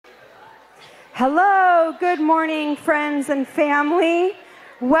Hello, good morning, friends and family.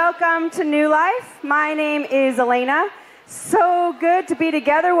 Welcome to New Life. My name is Elena. So good to be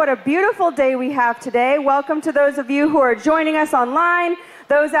together. What a beautiful day we have today. Welcome to those of you who are joining us online,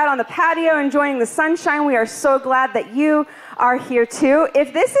 those out on the patio enjoying the sunshine. We are so glad that you are here too.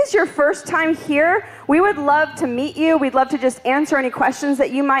 If this is your first time here, we would love to meet you. We'd love to just answer any questions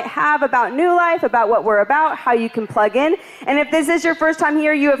that you might have about New Life, about what we're about, how you can plug in. And if this is your first time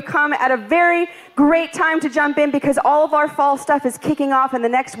here, you have come at a very great time to jump in because all of our fall stuff is kicking off in the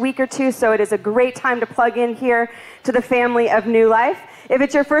next week or two, so it is a great time to plug in here to the family of New Life. If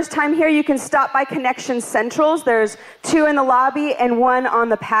it's your first time here, you can stop by Connection Centrals. There's 2 in the lobby and 1 on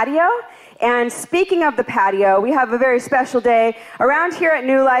the patio. And speaking of the patio, we have a very special day. Around here at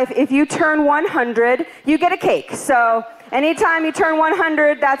New Life, if you turn 100, you get a cake. So anytime you turn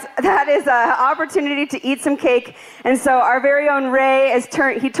 100, that is an opportunity to eat some cake. And so our very own Ray,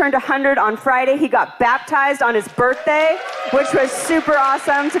 he turned 100 on Friday. He got baptized on his birthday, which was super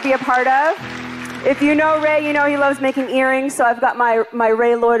awesome to be a part of. If you know Ray, you know he loves making earrings, so I've got my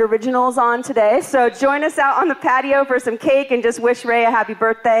Ray Lloyd originals on today. So join us out on the patio for some cake and just wish Ray a happy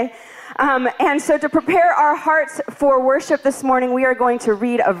birthday. And so to prepare our hearts for worship this morning, we are going to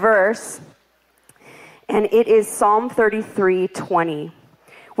read a verse, and it is Psalm 33:20.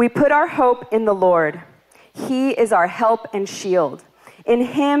 We put our hope in the Lord. He is our help and shield. In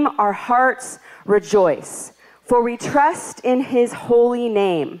him our hearts rejoice, for we trust in his holy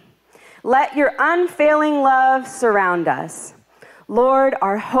name. Let your unfailing love surround us. Lord,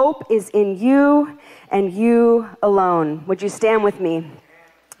 our hope is in you and you alone. Would you stand with me?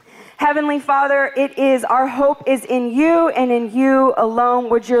 Heavenly Father, our hope is in you and in you alone.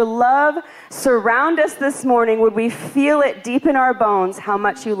 Would your love surround us this morning? Would we feel it deep in our bones how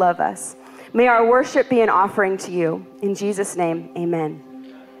much you love us? May our worship be an offering to you. In Jesus' name, amen.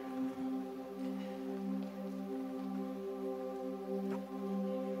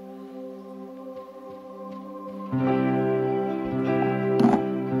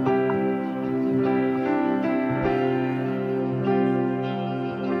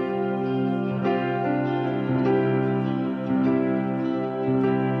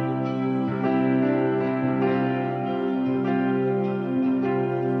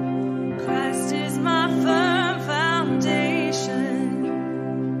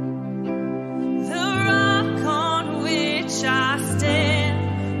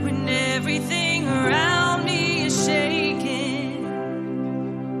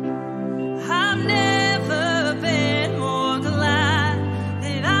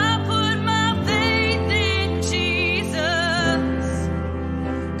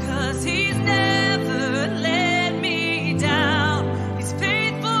 Season.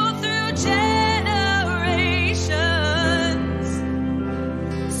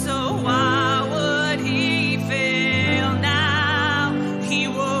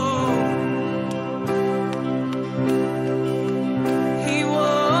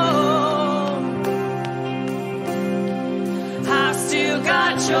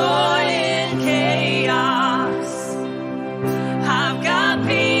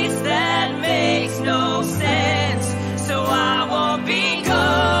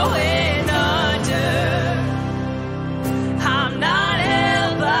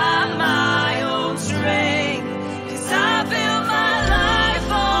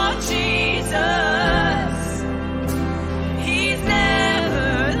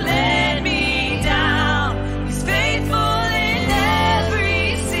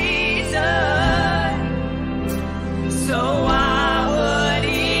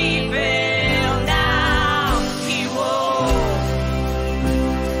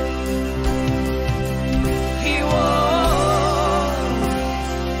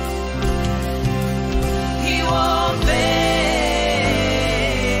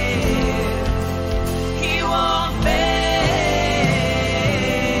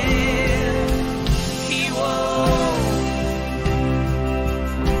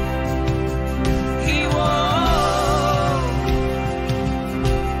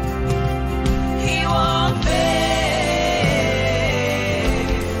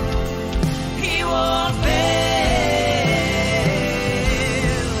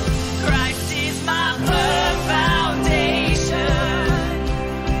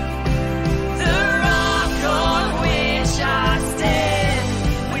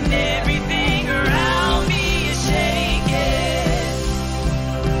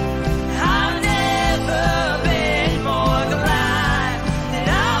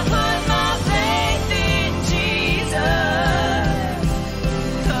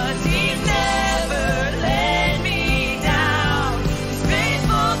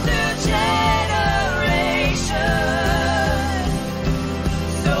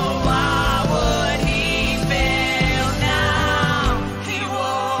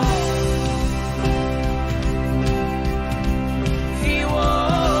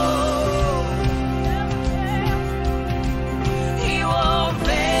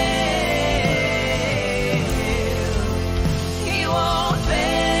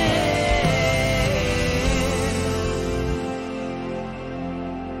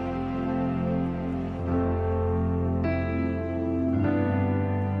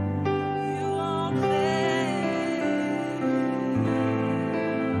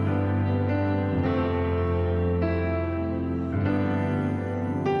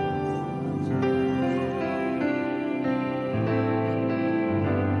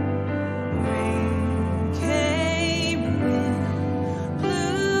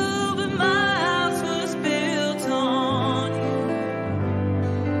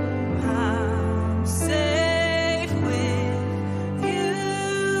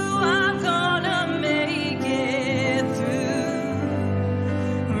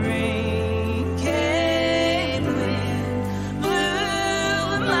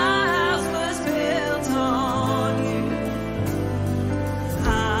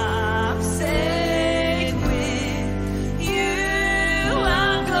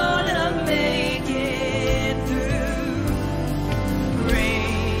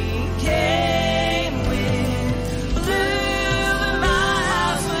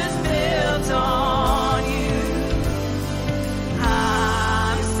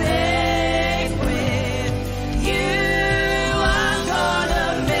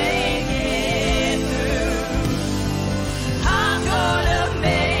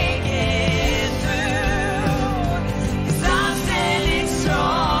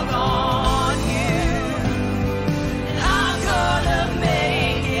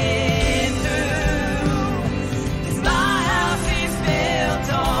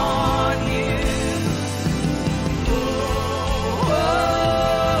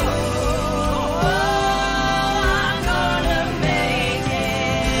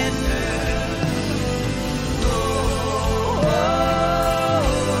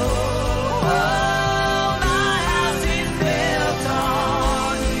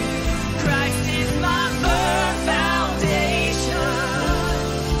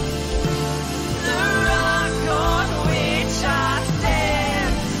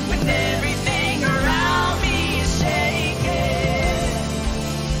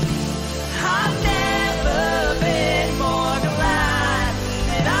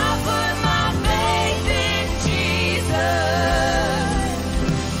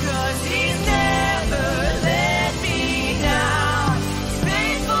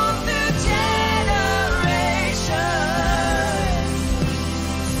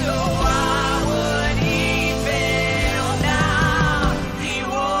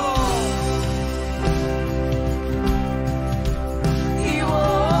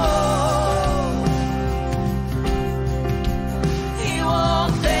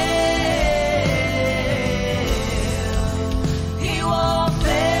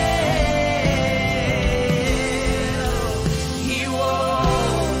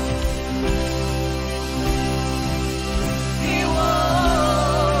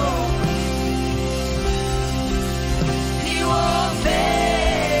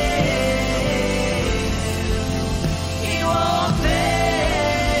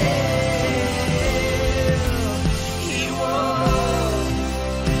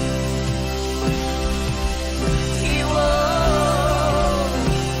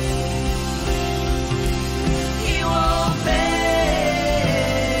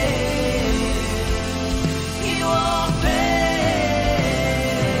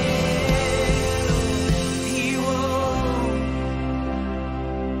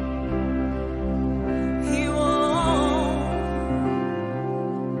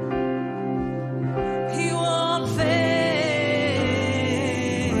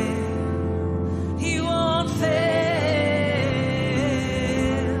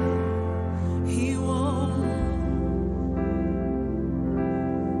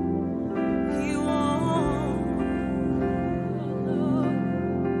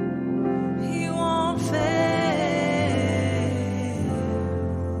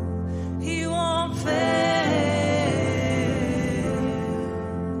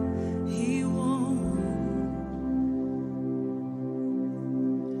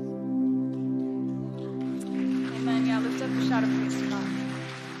 Shout of praise to God.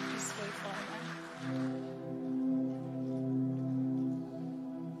 He's faithful.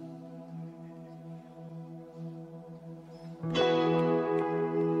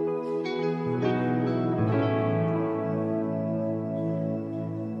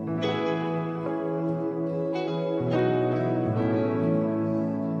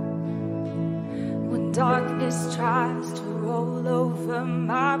 When darkness tries to roll over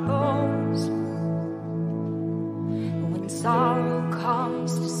my bones, when sorrow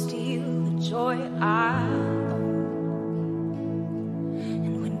comes to steal the joy I own,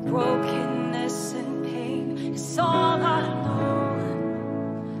 and when brokenness and pain is all I know,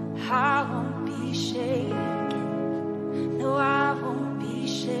 I won't be shaken. No, I won't be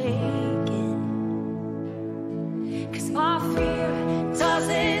shaken. 'Cause my fear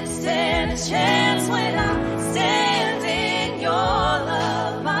doesn't stand a chance when I stand in your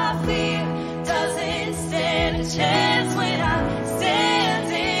love. My fear doesn't stand a chance when I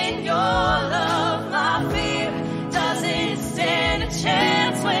stand in your love. My fear doesn't stand a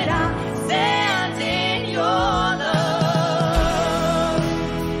chance when I stand in your love.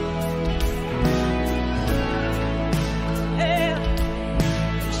 Yeah.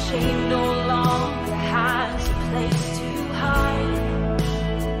 Shame no longer has a place to hide.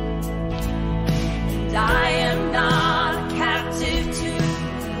 I am not a captive to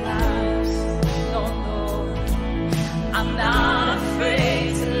lies. No, no. I'm not afraid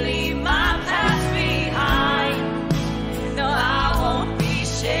to leave my past behind. No, I won't be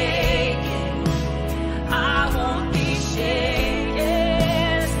shaken. I won't be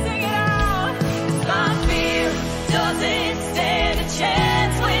shaken. Sing it out. 'Cause my fear doesn't stand a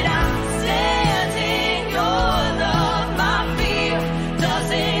chance when I stand in your love. My fear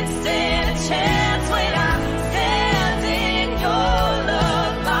doesn't stand a chance when I stand in your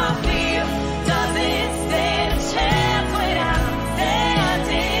love. My fear doesn't stand a chance when I stand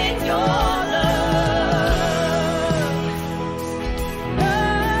in your love. Oh,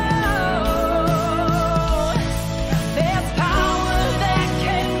 there's power that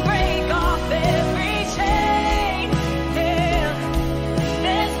can break off every chain. Yeah.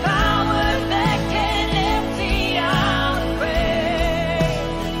 There's power that can empty out a grave.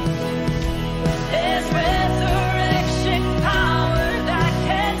 There's resurrection power that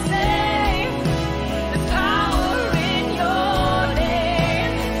can save. There's power in your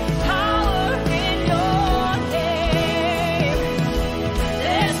name. Power in your name.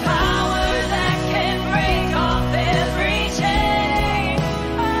 There's power that can break off every chain.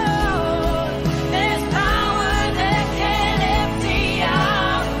 Oh, there's power that can empty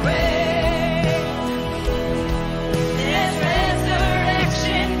out a grave. There's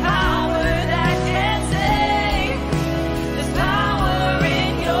resurrection power that can save. There's power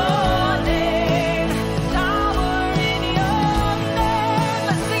in your name. Power in your name.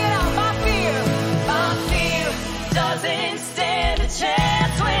 Let's sing it out. My fear doesn't stand a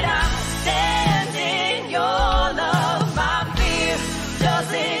chance when I stand in your love. My fear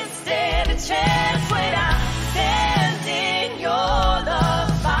doesn't stand a chance when I stand in your love.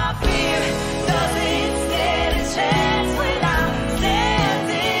 My fear doesn't stand a chance when I stand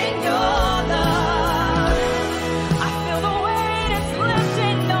in your love. I feel the weight is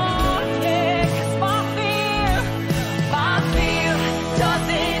lifting off, yeah. 'Cause my fear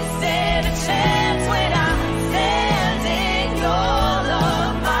doesn't stand a chance when I stand in your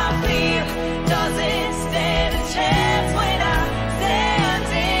love. My fear doesn't stand a chance when I stand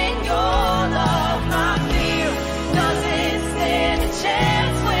in your love.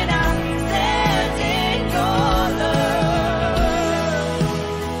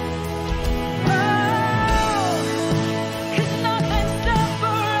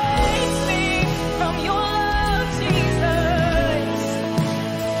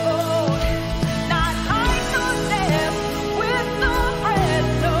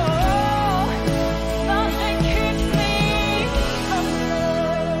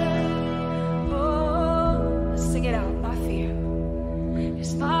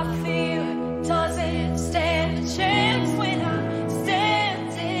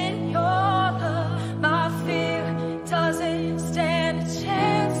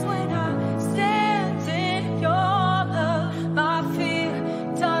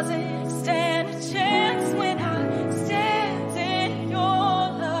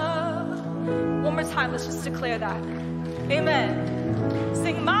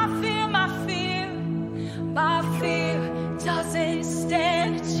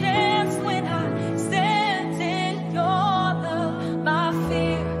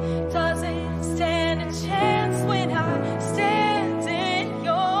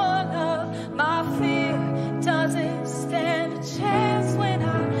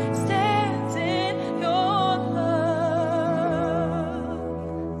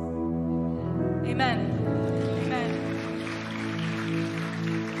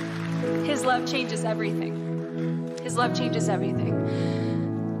 His love changes everything. His love changes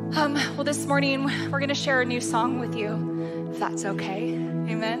everything. Well, this morning, we're going to share a new song with you, if that's okay.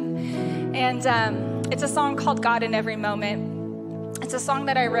 Amen. And it's a song called God in Every Moment. It's a song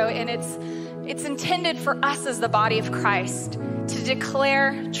that I wrote, and it's intended for us as the body of Christ to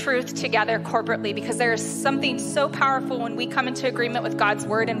declare truth together corporately, because there is something so powerful when we come into agreement with God's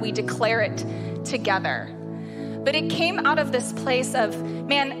word and we declare it together. But it came out of this place of,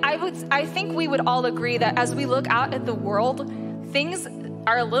 man, I think we would all agree that as we look out at the world, things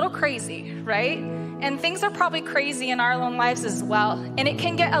are a little crazy, right? And things are probably crazy in our own lives as well. And it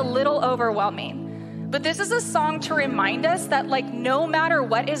can get a little overwhelming. But this is a song to remind us that, like, no matter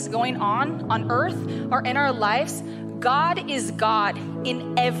what is going on earth or in our lives, God is God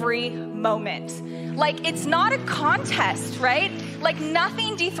in every moment. Like, it's not a contest, right? Like,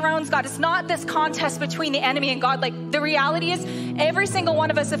 nothing dethrones God. It's not this contest between the enemy and God. Like, the reality is, every single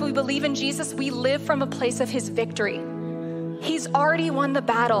one of us, if we believe in Jesus, we live from a place of his victory. He's already won the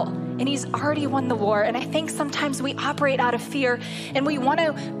battle, and he's already won the war. And I think sometimes we operate out of fear, and we want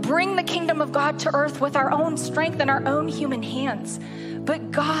to bring the kingdom of God to earth with our own strength and our own human hands.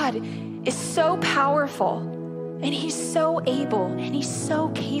 But God is so powerful, and he's so able, and he's so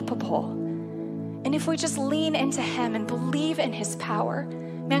capable. And if we just lean into him and believe in his power,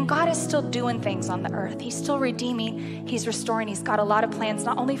 man, God is still doing things on the earth. He's still redeeming. He's restoring. He's got a lot of plans,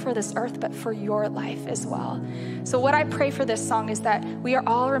 not only for this earth, but for your life as well. So what I pray for this song is that we are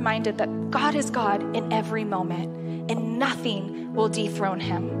all reminded that God is God in every moment, and nothing will dethrone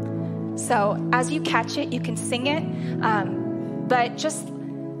him. So as you catch it, you can sing it, but just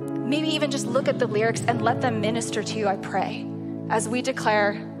maybe even just look at the lyrics and let them minister to you, I pray, as we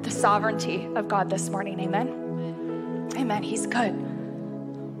declare the sovereignty of God this morning. Amen. Amen. He's good.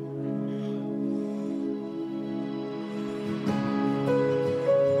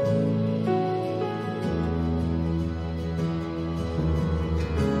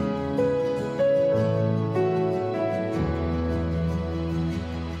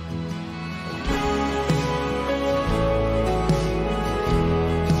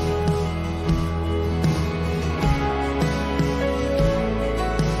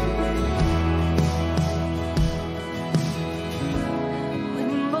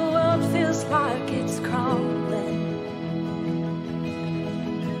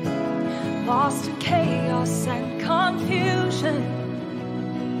 Lost in chaos and confusion,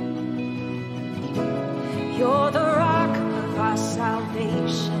 you're the rock of our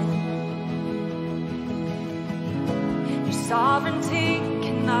salvation. Your sovereignty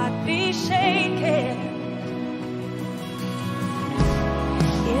cannot be shaken.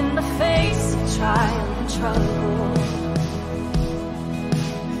 In the face of trial and trouble,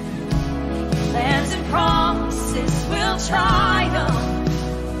 your plans and promises will triumph.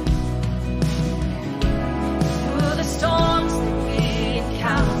 The storms that we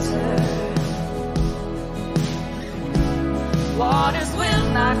encounter, waters will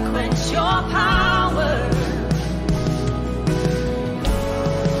not quench your power.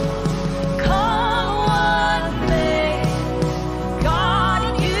 Come what may, God,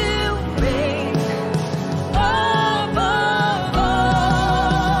 you reign above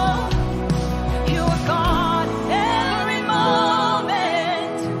all. You are God every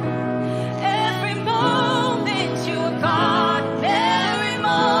moment, every moment. You are God every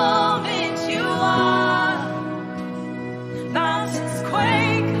moment. You are. Mountains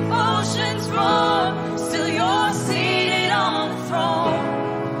quake, oceans roar, still you're seated on the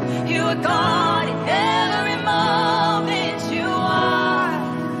throne. You are God in every moment. You are.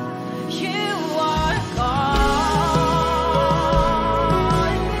 You are God.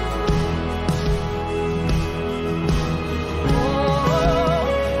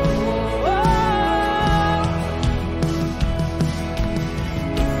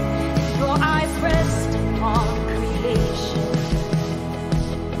 Your eyes rest upon creation.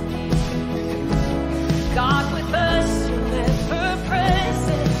 God with us, you're ever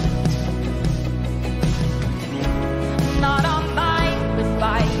present.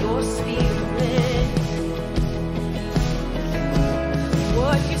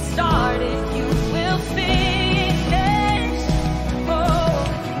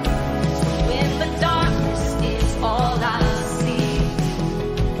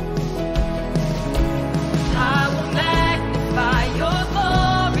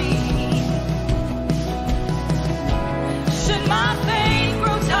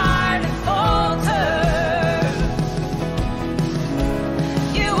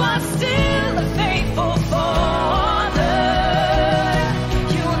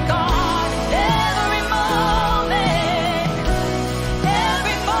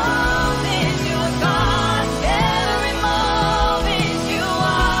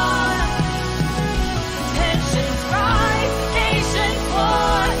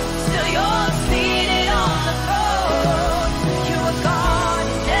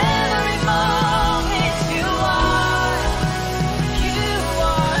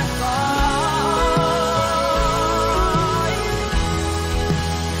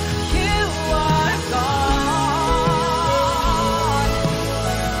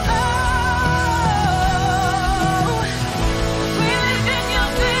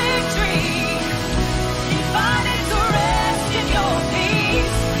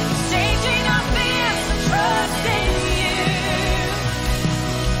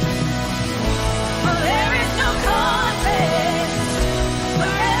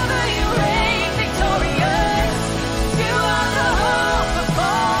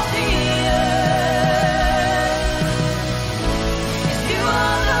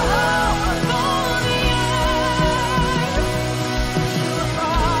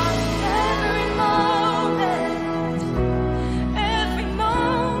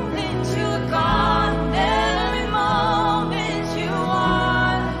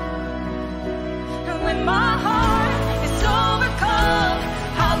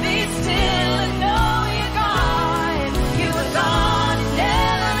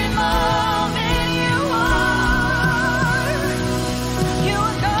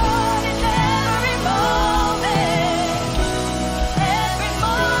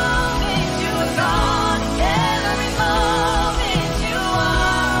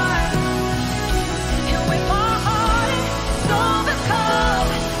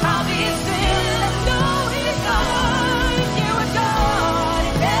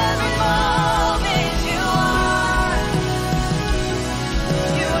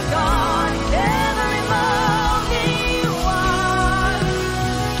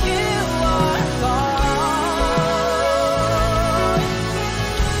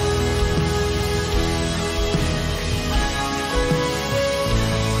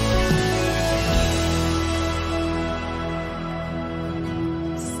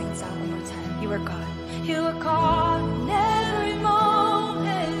 are God. You are God in every moment.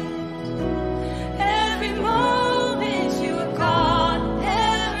 Every moment you are God.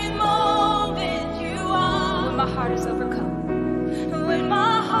 Every moment you are. When my heart is overcome, When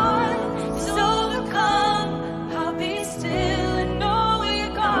my heart is overcome, I'll be still and know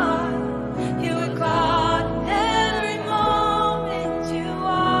you're God. You are God in every moment you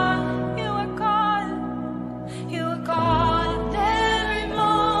are. You are God. You are God in every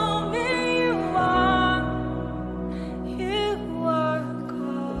moment you are. You are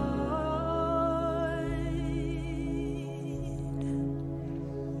God.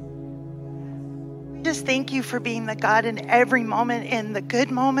 Just thank you for being the God in every moment, in the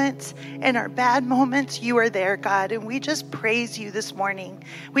good moments, in our bad moments. You are there, God, and we just praise you this morning.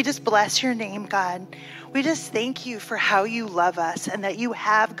 We just bless your name, God. We just thank you for how you love us and that you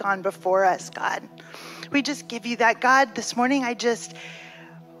have gone before us, God. We just give you that, God. This morning, I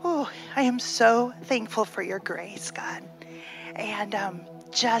am so thankful for your grace, God, and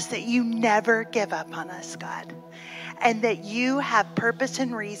just that you never give up on us, God. And that you have purpose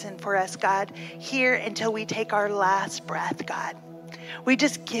and reason for us, God, here until we take our last breath, God. We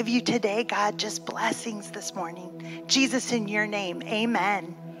just give you today, God, just blessings this morning. Jesus, in your name,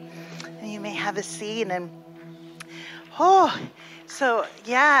 amen. And you may have a seat. So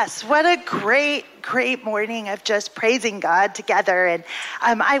yes, what a great morning of just praising God together. And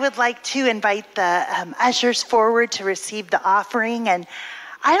I would like to invite the ushers forward to receive the offering. And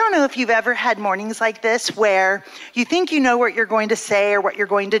I don't know if you've ever had mornings like this where you think you know what you're going to say or what you're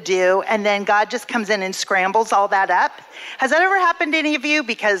going to do, and then God just comes in and scrambles all that up. Has that ever happened to any of you?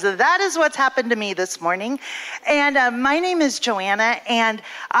 Because that is what's happened to me this morning. And my name is Joanna, and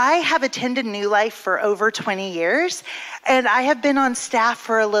I have attended New Life for over 20 years, and I have been on staff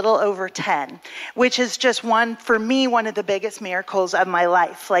for a little over 10, which is just for me, one of the biggest miracles of my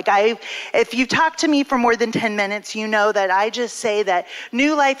life. If you talk to me for more than 10 minutes, you know that I just say that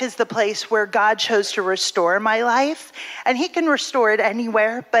New Life is the place where God chose to restore my life, and he can restore it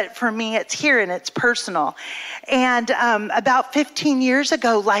anywhere, but for me, it's here and it's personal. And about 15 years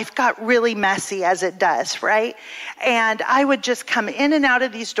ago, life got really messy, as it does, right? And I would just come in and out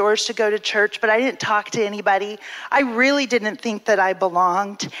of these doors to go to church, but I didn't talk to anybody. I really didn't think that I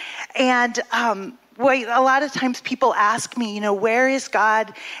belonged. And a lot of times people ask me, where is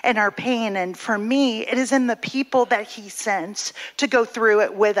God in our pain? And for me, it is in the people that he sends to go through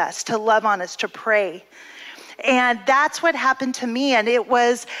it with us, to love on us, to pray. And that's what happened to me. And it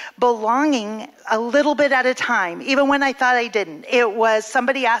was belonging a little bit at a time, even when I thought I didn't. It was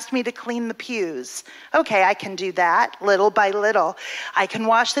somebody asked me to clean the pews. Okay, I can do that little by little. I can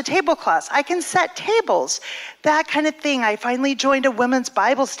wash the tablecloths. I can set tables, that kind of thing. I finally joined a women's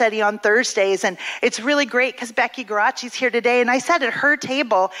Bible study on Thursdays. And it's really great because Becky Garachi's here today. And I sat at her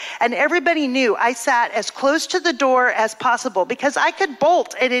table, and everybody knew I sat as close to the door as possible because I could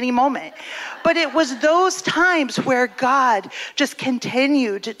bolt at any moment. But it was those times where God just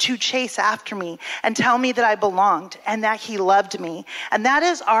continued to chase after me and tell me that I belonged and that he loved me. And that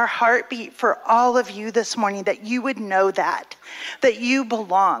is our heartbeat for all of you this morning, that you would know that you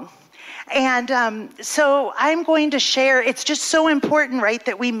belong. And so I'm going to share, it's just so important, right,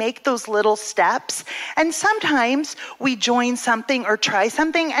 that we make those little steps. And sometimes we join something or try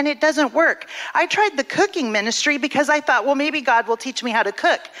something and it doesn't work. I tried the cooking ministry because I thought, well, maybe God will teach me how to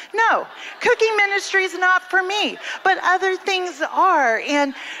cook. No, cooking ministry is not for me, but other things are.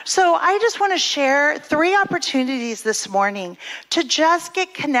 And so I just want to share 3 opportunities this morning to just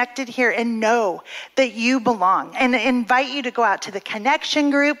get connected here and know that you belong, and invite you to go out to the connection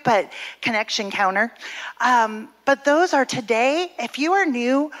group, but connection counter. But those are today. If you are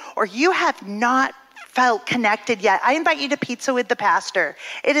new or you have not felt connected yet, I invite you to Pizza with the Pastor.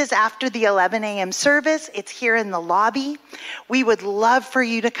 It is after the 11 a.m. service. It's here in the lobby. We would love for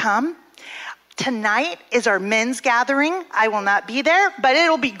you to come. Tonight is our men's gathering. I will not be there, but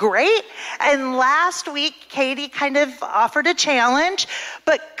it'll be great. And last week, Katie kind of offered a challenge,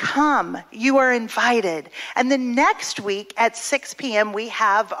 but come, you are invited. And the next week at 6 p.m., we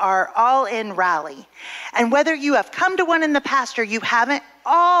have our all-in rally. And whether you have come to one in the past or you haven't,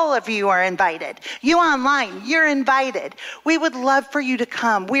 all of you are invited. You online, you're invited. We would love for you to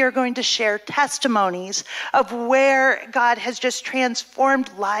come. We are going to share testimonies of where God has just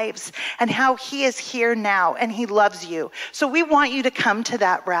transformed lives and how he is here now and he loves you. So we want you to come to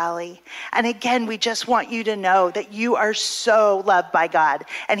that rally. And again, we just want you to know that you are so loved by God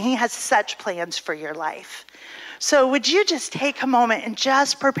and he has such plans for your life. So would you just take a moment and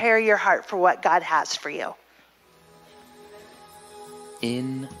just prepare your heart for what God has for you?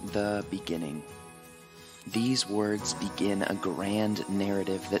 In the beginning. these words begin a grand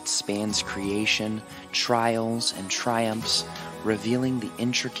narrative that spans creation, trials, and triumphs, revealing the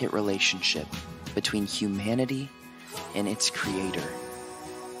intricate relationship between humanity and its Creator.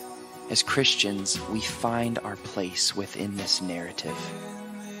 As Christians, we find our place within this narrative.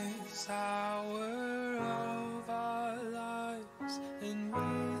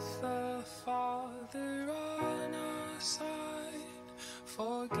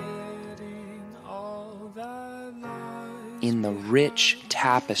 In the rich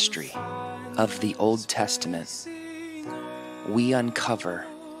tapestry of the Old Testament, we uncover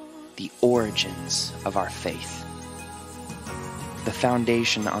the origins of our faith, the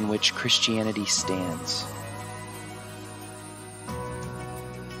foundation on which Christianity stands.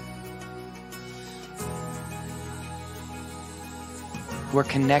 We're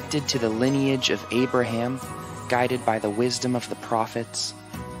connected to the lineage of Abraham, guided by the wisdom of the prophets,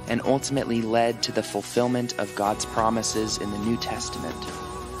 and ultimately led to the fulfillment of God's promises in the New Testament.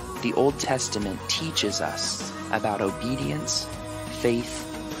 The Old Testament teaches us about obedience, faith,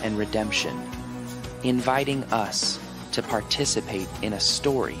 and redemption, inviting us to participate in a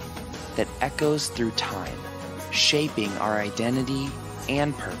story that echoes through time, shaping our identity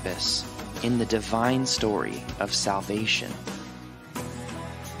and purpose in the divine story of salvation.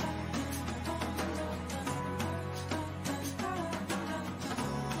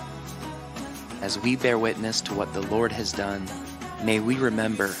 As we bear witness to what the Lord has done, may we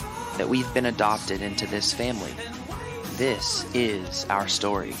remember that we've been adopted into this family. This is our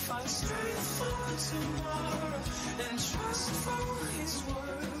story.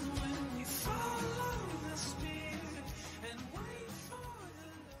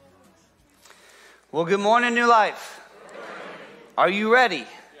 Well, good morning, New Life. Are you ready?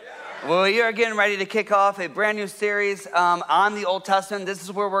 Well, we are getting ready to kick off a brand new series on the Old Testament. This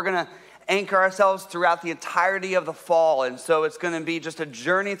is where we're going to anchor ourselves throughout the entirety of the fall. And so it's going to be just a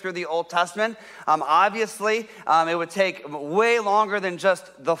journey through the Old Testament. Obviously, it would take way longer than just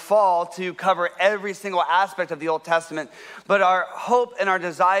the fall to cover every single aspect of the Old Testament. But our hope and our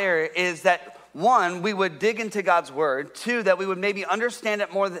desire is that, one, we would dig into God's word. Two, that we would maybe understand it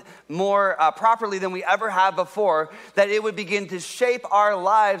more properly than we ever have before. That it would begin to shape our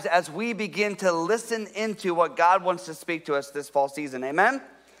lives as we begin to listen into what God wants to speak to us this fall season. Amen?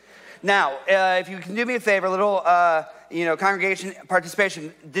 Now, if you can do me a favor, a little, congregation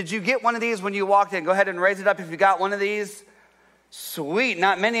participation. Did you get one of these when you walked in? Go ahead and raise it up if you got one of these. Sweet,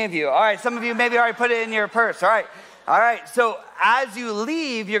 not many of you. All right, some of you maybe already put it in your purse. All right, so as you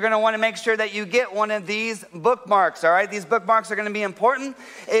leave, you're going to want to make sure that you get one of these bookmarks, all right? These bookmarks are going to be important.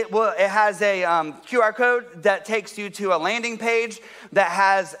 It has a QR code that takes you to a landing page that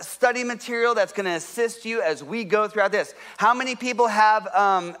has study material that's going to assist you as we go throughout this. How many people have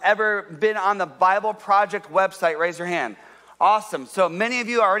ever been on the Bible Project website? Raise your hand. Awesome. So many of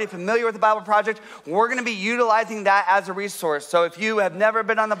you are already familiar with the Bible Project. We're going to be utilizing that as a resource. So if you have never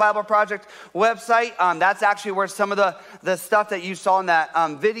been on the Bible Project website, that's actually where some of the stuff that you saw in that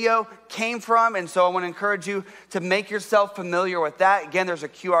video came from. And so I want to encourage you to make yourself familiar with that. Again, there's a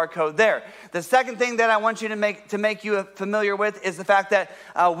QR code there. The second thing that I want you to make you familiar with is the fact that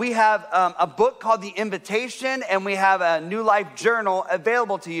we have a book called The Invitation, and we have a New Life journal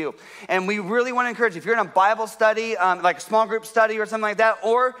available to you. And we really want to encourage you, if you're in a Bible study, like a small group study or something like that,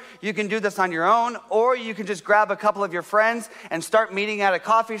 or you can do this on your own, or you can just grab a couple of your friends and start meeting at a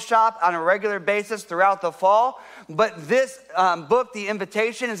coffee shop on a regular basis throughout the fall. But this book, The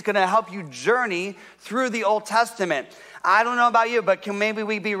Invitation, is going to help you journey through the Old Testament. I don't know about you, but can maybe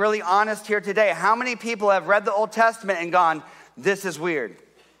we be really honest here today? How many people have read the Old Testament and gone, this is weird?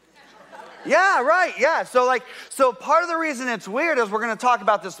 Yeah, right, yeah. So part of the reason it's weird, as we're going to talk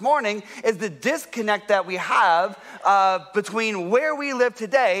about this morning, is the disconnect that we have between where we live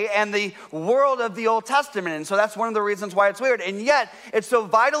today and the world of the Old Testament. And so that's one of the reasons why it's weird. And yet, it's so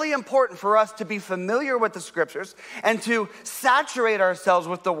vitally important for us to be familiar with the scriptures and to saturate ourselves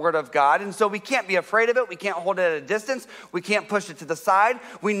with the Word of God. And so we can't be afraid of it. We can't hold it at a distance. We can't push it to the side.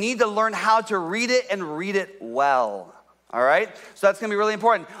 We need to learn how to read it and read it well. All right, so that's going to be really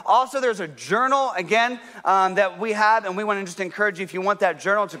important. Also, there's a journal, again, that we have, and we want to just encourage you, if you want that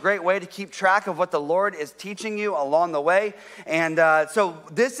journal, it's a great way to keep track of what the Lord is teaching you along the way. And so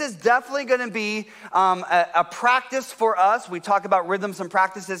this is definitely going to be a practice for us. We talk about rhythms and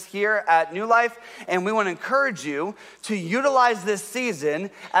practices here at New Life, and we want to encourage you to utilize this season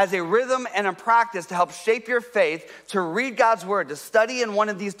as a rhythm and a practice to help shape your faith, to read God's Word, to study in one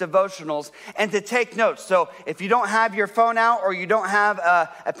of these devotionals, and to take notes. So if you don't have your phone phone out or you don't have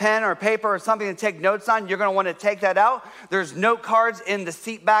a pen or paper or something to take notes on, you're going to want to take that out. There's note cards in the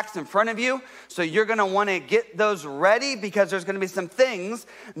seat backs in front of you. So you're going to want to get those ready because there's going to be some things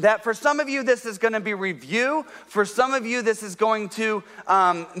that for some of you, this is going to be review. For some of you, this is going to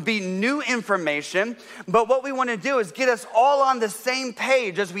be new information. But what we want to do is get us all on the same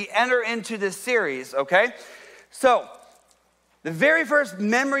page as we enter into this series, okay? So the very first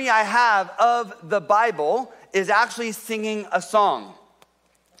memory I have of the Bible is actually singing a song.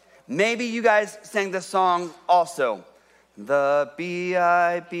 Maybe you guys sang this song also. The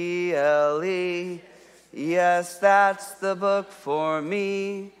Bible, yes, that's the book for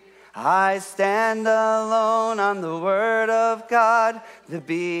me. I stand alone on the Word of God. The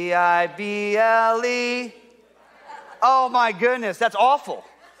Bible. Oh my goodness, that's awful.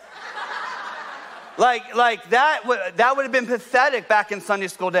 Like that would have been pathetic back in Sunday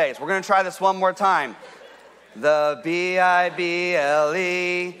school days. We're going to try this one more time. The Bible,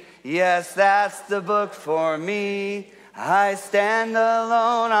 yes, that's the book for me. I stand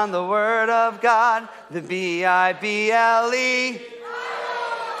alone on the Word of God. The Bible.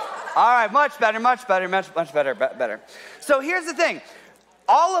 All right, much better. So here's the thing.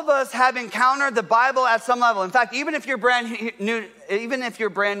 All of us have encountered the Bible at some level. In fact, even if you're brand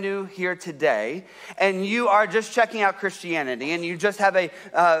new here today, and you are just checking out Christianity, and you just have a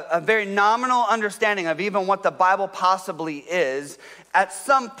very nominal understanding of even what the Bible possibly is, at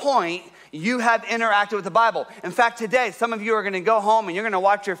some point you have interacted with the Bible. In fact, today, some of you are going to go home and you're going to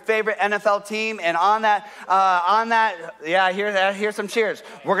watch your favorite NFL team, and on that, yeah, I hear some cheers.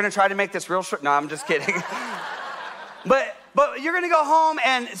 We're going to try to make this real short. No, I'm just kidding. But you're going to go home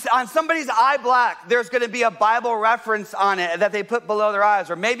and on somebody's eye black, there's going to be a Bible reference on it that they put below their eyes.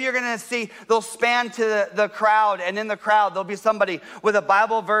 Or maybe you're going to see, they'll span to the crowd, and in the crowd, there'll be somebody with a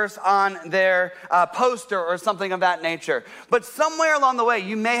Bible verse on their poster or something of that nature. But somewhere along the way,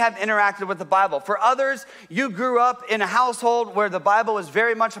 you may have interacted with the Bible. For others, you grew up in a household where the Bible was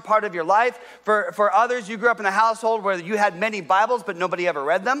very much a part of your life. For others, you grew up in a household where you had many Bibles, but nobody ever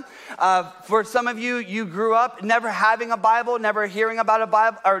read them. For some of you, you grew up never having a Bible, never hearing about a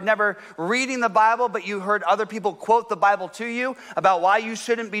Bible, or never reading the Bible, but you heard other people quote the Bible to you about why you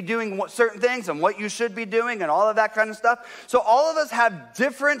shouldn't be doing certain things and what you should be doing and all of that kind of stuff. So all of us have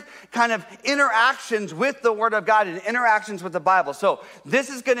different kind of interactions with the Word of God and interactions with the Bible. So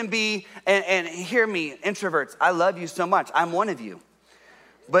this is going to be, and hear me, introverts, I love you so much. I'm one of you.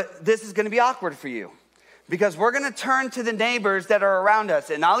 But this is going to be awkward for you because we're going to turn to the neighbors that are around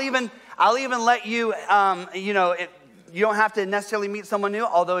us. And I'll even let you, you don't have to necessarily meet someone new,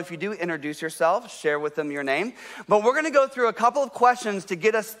 although if you do, introduce yourself, share with them your name. But we're going to go through a couple of questions to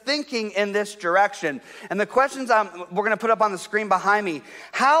get us thinking in this direction. And the questions we're going to put up on the screen behind me.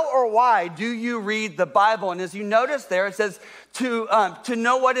 How or why do you read the Bible? And as you notice there, it says to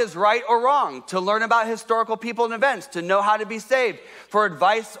know what is right or wrong, to learn about historical people and events, to know how to be saved, for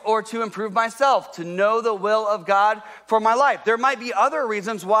advice or to improve myself, to know the will of God for my life. There might be other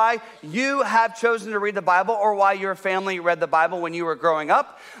reasons why you have chosen to read the Bible or why your family read the Bible when you were growing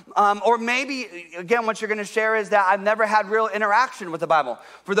up. Or maybe, again, what you're going to share is that I've never had real interaction with the Bible.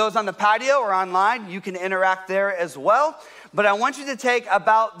 For those on the patio or online, you can interact there as well. But I want you to take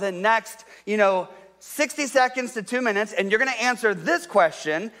about the next, 60 seconds to 2 minutes, and you're going to answer this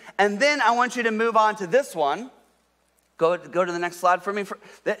question, and then I want you to move on to this one. Go to the next slide for me.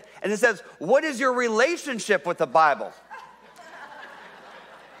 And it says, what is your relationship with the Bible?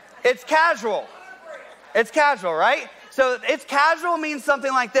 It's casual. It's casual, right? So it's casual means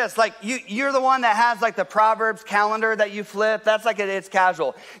something like this. Like you're the one that has like the Proverbs calendar that you flip. That's like it's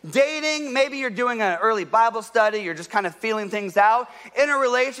casual. Dating, maybe you're doing an early Bible study. You're just kind of feeling things out. In a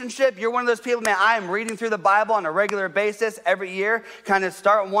relationship, you're one of those people, man, I am reading through the Bible on a regular basis every year. Kind of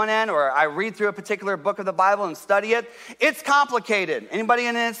start one end, or I read through a particular book of the Bible and study it. It's complicated. Anybody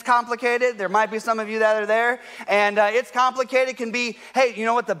in it's complicated? There might be some of you that are there. And it's complicated can be, hey, you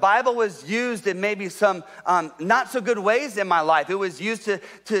know what? The Bible was used in maybe some not so good ways in my life. It was used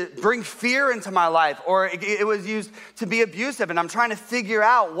to bring fear into my life, or it was used to be abusive, and I'm trying to figure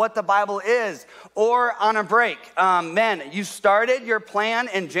out what the Bible is. Or on a break, man, you started your plan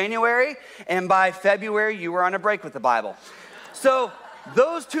in January, and by February, you were on a break with the Bible. So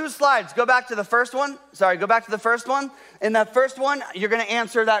those two slides, go back to the first one. In that first one, you're going to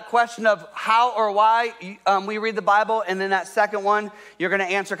answer that question of how or why we read the Bible. And then that second one, you're going to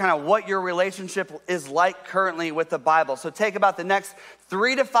answer kind of what your relationship is like currently with the Bible. So take about the next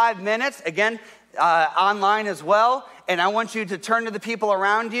 3 to 5 minutes, again, online as well. And I want you to turn to the people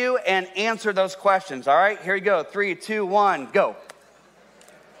around you and answer those questions. All right, here you go. 3, 2, 1, go.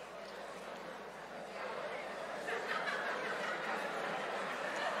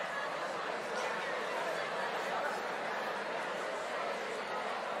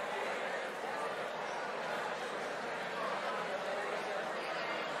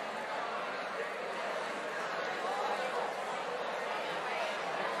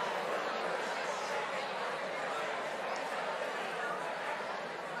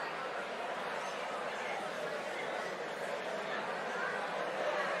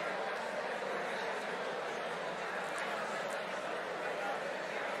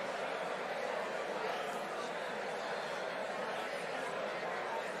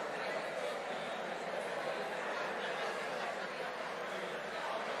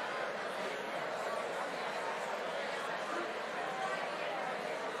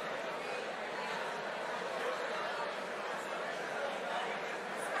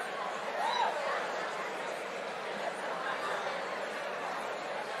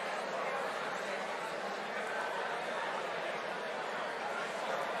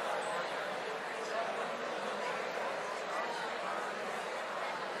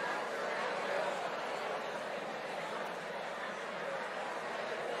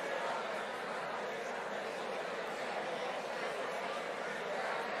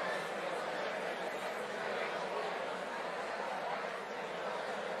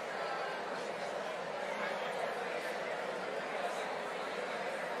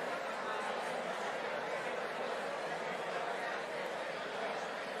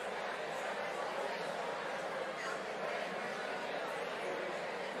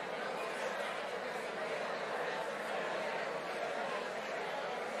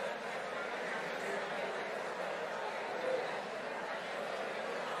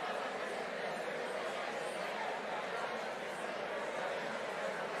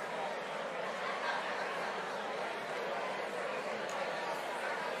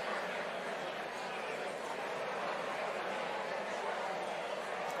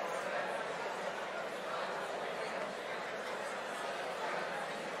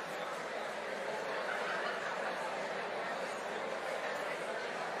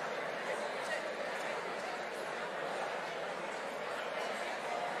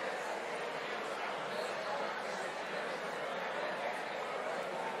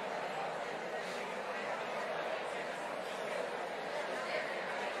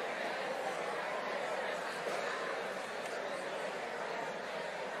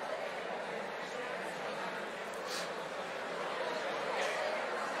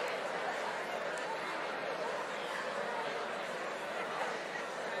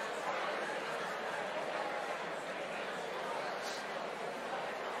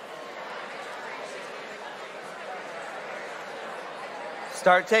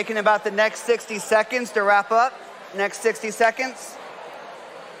 Start taking about the next 60 seconds to wrap up. Next 60 seconds.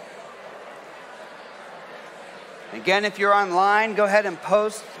 Again, if you're online, go ahead and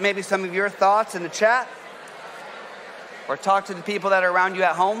post maybe some of your thoughts in the chat, or talk to the people that are around you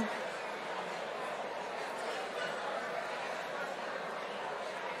at home.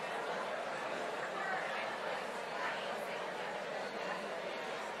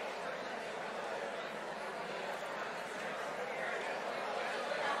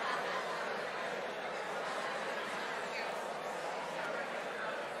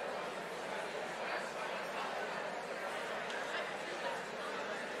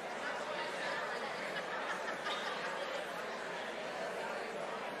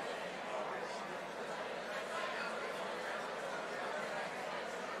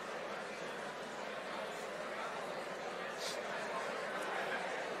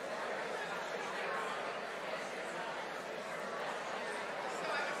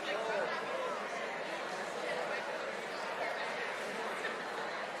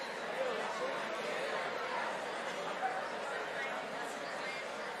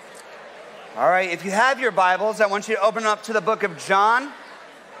 All right, if you have your Bibles, I want you to open up to the book of John.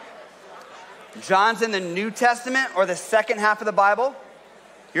 John's in the New Testament, or the second half of the Bible.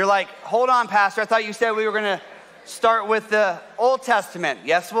 You're like, hold on, Pastor, I thought you said we were going to start with the Old Testament.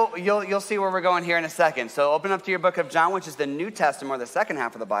 Yes, you'll see where we're going here in a second. So open up to your book of John, which is the New Testament, or the second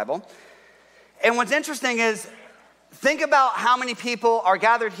half of the Bible. And what's interesting is, think about how many people are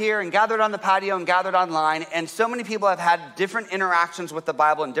gathered here and gathered on the patio and gathered online, and so many people have had different interactions with the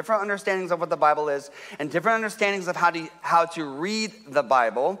Bible and different understandings of what the Bible is and different understandings of how to read the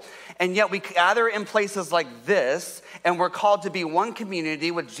Bible. And yet we gather in places like this, and we're called to be one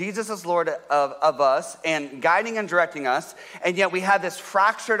community with Jesus as Lord of us and guiding and directing us, and yet we have this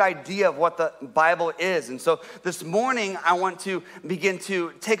fractured idea of what the Bible is. And so this morning, I want to begin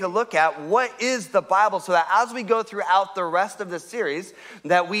to take a look at what is the Bible, so that as we go throughout the rest of the series,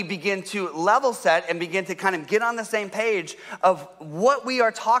 that we begin to level set and begin to kind of get on the same page of what we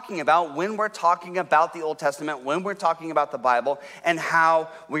are talking about when we're talking about the Old Testament, when we're talking about the Bible, and how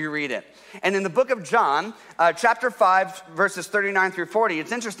we read it. And in the book of John, chapter 5, verses 39 through 40,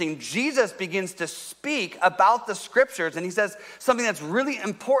 it's interesting. Jesus begins to speak about the scriptures, and he says something that's really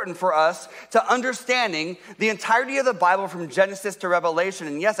important for us to understanding the entirety of the Bible from Genesis to Revelation.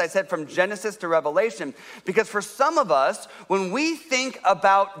 And yes, I said from Genesis to Revelation, because for some of us, when we think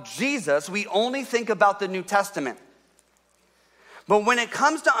about Jesus, we only think about the New Testament. But when it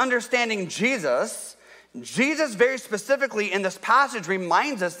comes to understanding Jesus very specifically in this passage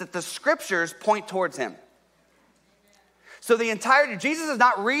reminds us that the scriptures point towards him. So the entirety, Jesus is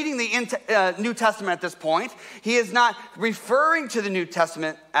not reading the New Testament at this point. He is not referring to the New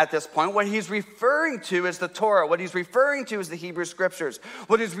Testament at this point. What he's referring to is the Torah. What he's referring to is the Hebrew Scriptures.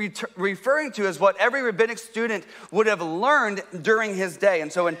 What he's referring to is what every rabbinic student would have learned during his day.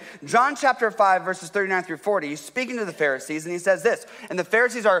 And so in John chapter 5, verses 39 through 40, he's speaking to the Pharisees, and he says this, and the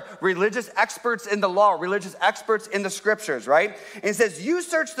Pharisees are religious experts in the law, religious experts in the Scriptures, right? And he says, you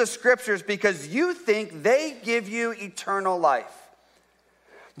search the Scriptures because you think they give you eternal life.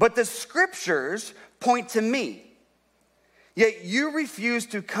 But the Scriptures point to me. Yet you refuse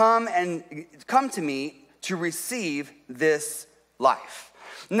to come to me to receive this life.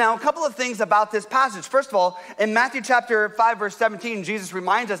 Now, a couple of things about this passage. First of all, in Matthew chapter 5, verse 17, Jesus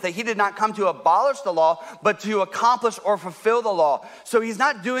reminds us that he did not come to abolish the law, but to accomplish or fulfill the law. So he's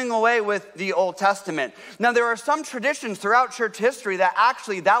not doing away with the Old Testament. Now, there are some traditions throughout church history that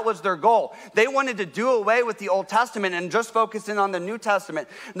actually that was their goal. They wanted to do away with the Old Testament and just focus in on the New Testament.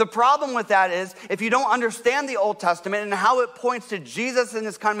 The problem with that is, if you don't understand the Old Testament and how it points to Jesus and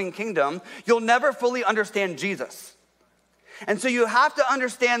his coming kingdom, you'll never fully understand Jesus. And so you have to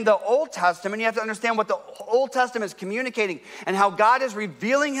understand the Old Testament. You have to understand what the Old Testament is communicating and how God is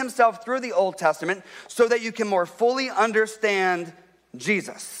revealing himself through the Old Testament so that you can more fully understand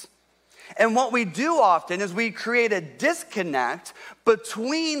Jesus. And what we do often is we create a disconnect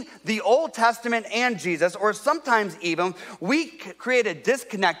between the Old Testament and Jesus, or sometimes even we create a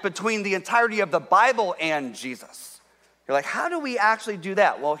disconnect between the entirety of the Bible and Jesus. You're like, how do we actually do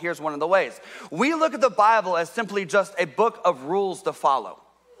that? Well, here's one of the ways. We look at the Bible as simply just a book of rules to follow.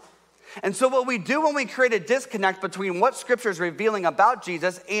 And so what we do when we create a disconnect between what Scripture is revealing about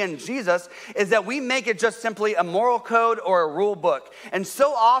Jesus and Jesus is that we make it just simply a moral code or a rule book. And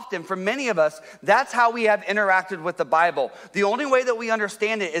so often, for many of us, that's how we have interacted with the Bible. The only way that we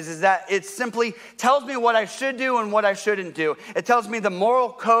understand it is that it simply tells me what I should do and what I shouldn't do. It tells me the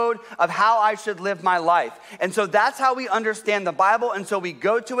moral code of how I should live my life. And so that's how we understand the Bible. And so we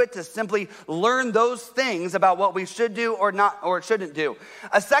go to it to simply learn those things about what we should do or not or shouldn't do.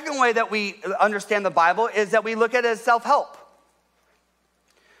 A second way that we understand the Bible is that we look at it as self-help.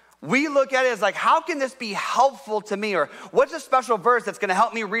 We look at it as like, how can this be helpful to me? Or what's a special verse that's going to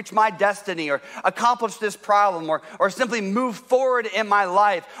help me reach my destiny or accomplish this problem or simply move forward in my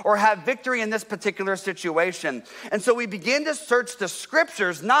life or have victory in this particular situation? And so we begin to search the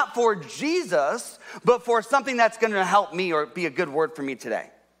Scriptures not for Jesus, but for something that's going to help me or be a good word for me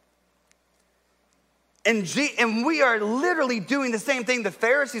today. And we are literally doing the same thing the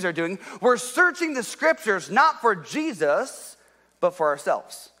Pharisees are doing. We're searching the Scriptures not for Jesus, but for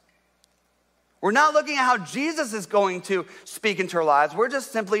ourselves. We're not looking at how Jesus is going to speak into our lives. We're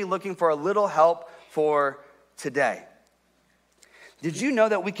just simply looking for a little help for today. Did you know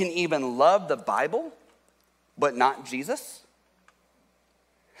that we can even love the Bible, but not Jesus?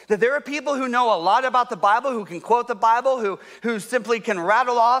 That there are people who know a lot about the Bible, who can quote the Bible, who simply can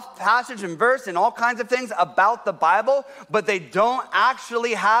rattle off passage and verse and all kinds of things about the Bible, but they don't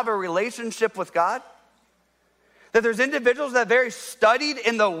actually have a relationship with God? That there's individuals that are very studied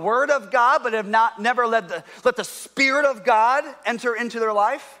in the Word of God, but have never let the Spirit of God enter into their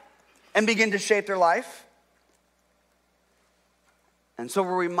life and begin to shape their life? And so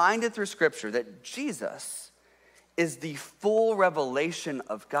we're reminded through Scripture that Jesus is the full revelation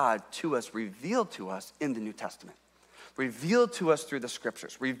of God to us, revealed to us in the New Testament. Revealed to us through the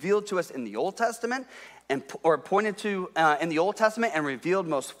Scriptures. Revealed to us in the Old Testament, or pointed to in the Old Testament and revealed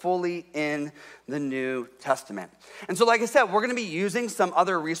most fully in the New Testament. And so like I said, we're going to be using some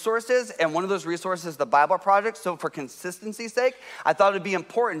other resources, and one of those resources is the Bible Project. So for consistency's sake, I thought it would be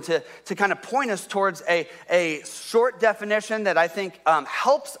important to kind of point us towards a short definition that I think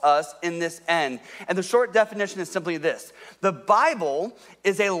helps us in this end. And the short definition is simply this. The Bible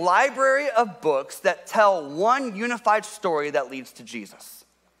is a library of books that tell one unified story that leads to Jesus.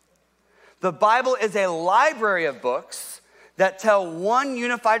 The Bible is a library of books that tell one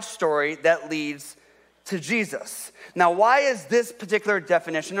unified story that leads to Jesus. Now, why is this particular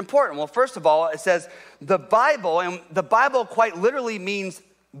definition important? Well, first of all, it says the Bible, and the Bible quite literally means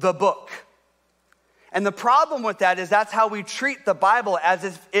the book. And the problem with that is that's how we treat the Bible, as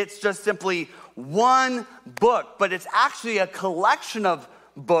if it's just simply one book, but it's actually a collection of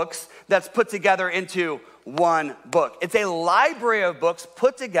books that's put together into one book. It's a library of books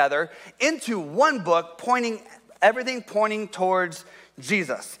put together into one book, everything pointing towards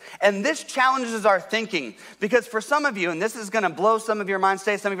Jesus. And this challenges our thinking, because for some of you, and this is going to blow some of your minds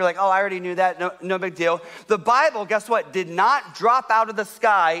today, some of you are like, oh, I already knew that, no big deal. The Bible, guess what, did not drop out of the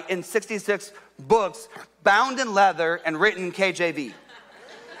sky in 66 books, bound in leather and written in KJV.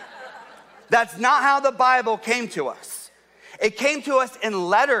 That's not how the Bible came to us. It came to us in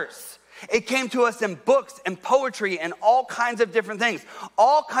letters. It came to us in books and poetry and all kinds of different things,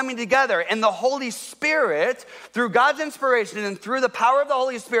 all coming together. And the Holy Spirit, through God's inspiration and through the power of the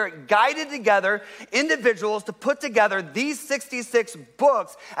Holy Spirit, guided together individuals to put together these 66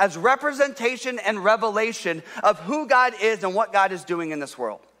 books as representation and revelation of who God is and what God is doing in this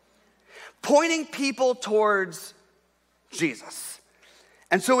world, pointing people towards Jesus.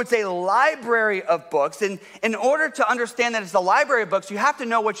 And so it's a library of books. And in order to understand that it's a library of books, you have to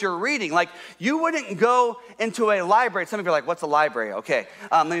know what you're reading. Like, you wouldn't go into a library. Some of you are like, what's a library? Okay,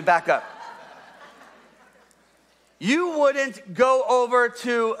 let me back up. You wouldn't go over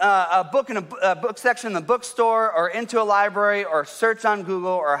to a book in a book section in the bookstore or into a library or search on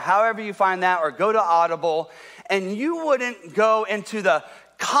Google or however you find that, or go to Audible, and you wouldn't go into the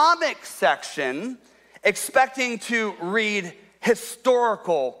comic section expecting to read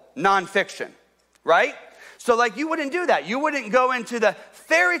historical nonfiction, right? So like, you wouldn't do that. You wouldn't go into the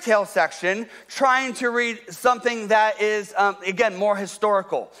fairy tale section trying to read something that is, again, more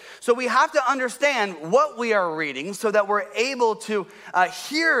historical. So we have to understand what we are reading so that we're able to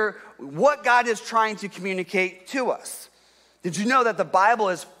hear what God is trying to communicate to us. Did you know that the Bible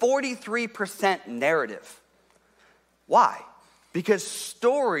is 43% narrative? Why? Because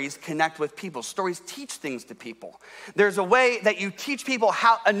stories connect with people. Stories teach things to people. There's a way that you teach people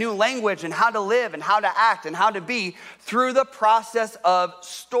a new language and how to live and how to act and how to be through the process of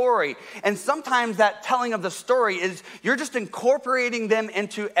story. And sometimes that telling of the story is you're just incorporating them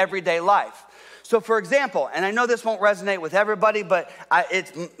into everyday life. So for example, and I know this won't resonate with everybody, but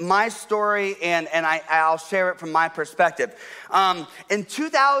it's my story, and I'll share it from my perspective. In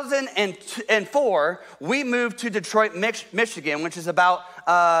 2004, we moved to Detroit, Michigan, which is about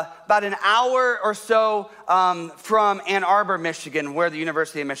an hour or so from Ann Arbor, Michigan, where the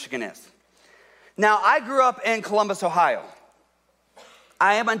University of Michigan is. Now, I grew up in Columbus, Ohio.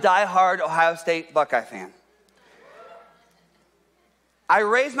 I am a diehard Ohio State Buckeye fan. I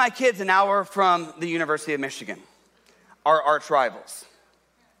raised my kids an hour from the University of Michigan, our arch rivals.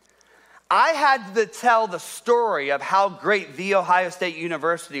 I had to tell the story of how great The Ohio State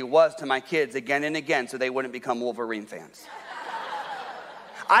University was to my kids again and again so they wouldn't become Wolverine fans.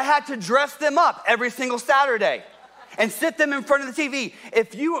 I had to dress them up every single Saturday and sit them in front of the TV.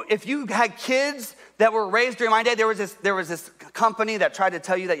 If you had kids that were raised during my day, there was this company that tried to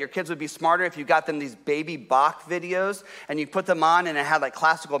tell you that your kids would be smarter if you got them these baby Bach videos and you put them on and it had like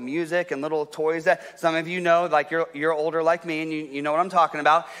classical music and little toys that some of you know, like you're older like me and you know what I'm talking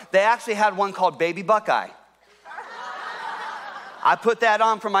about. They actually had one called Baby Buckeye. I put that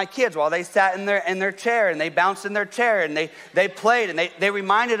on for my kids while they sat in their chair and they bounced in their chair and they played and they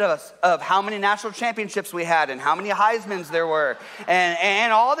reminded us of how many national championships we had and how many Heismans there were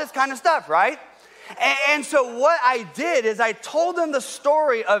and all this kind of stuff, right? And so what I did is I told them the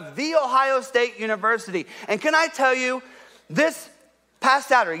story of The Ohio State University. And can I tell you, this past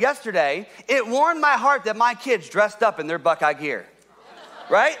Saturday, yesterday, it warmed my heart that my kids dressed up in their Buckeye gear,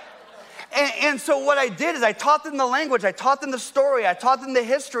 right? And so what I did is I taught them the language, I taught them the story, I taught them the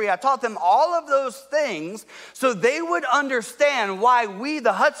history, I taught them all of those things so they would understand why we,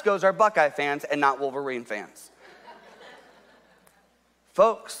 the Hutskos, are Buckeye fans and not Wolverine fans.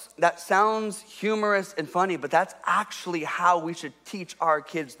 Folks, that sounds humorous and funny, but that's actually how we should teach our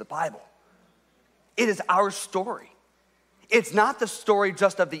kids the Bible. It is our story. It's not the story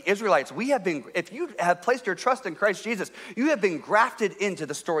just of the Israelites. If you have placed your trust in Christ Jesus, you have been grafted into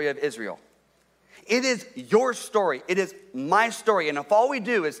the story of Israel. It is your story. It is my story. And if all we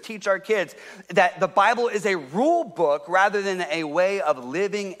do is teach our kids that the Bible is a rule book rather than a way of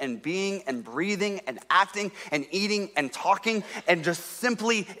living and being and breathing and acting and eating and talking and just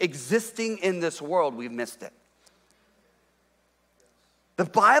simply existing in this world, we've missed it. The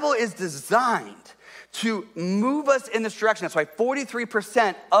Bible is designed to move us in this direction. That's why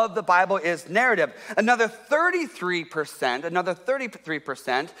 43% of the Bible is narrative. Another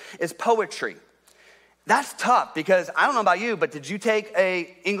 33% is poetry. That's tough because I don't know about you, but did you take an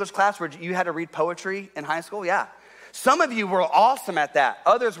English class where you had to read poetry in high school? Yeah. Some of you were awesome at that.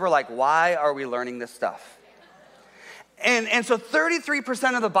 Others were like, why are we learning this stuff? And so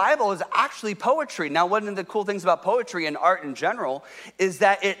 33% of the Bible is actually poetry. Now, one of the cool things about poetry and art in general is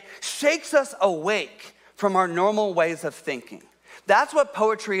that it shakes us awake from our normal ways of thinking. That's what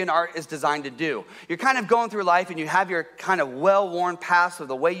poetry and art is designed to do. You're kind of going through life and you have your kind of well-worn paths of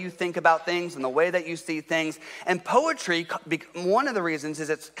the way you think about things and the way that you see things. And poetry, one of the reasons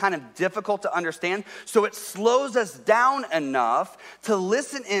is it's kind of difficult to understand, so it slows us down enough to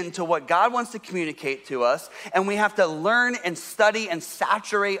listen in to what God wants to communicate to us, and we have to learn and study and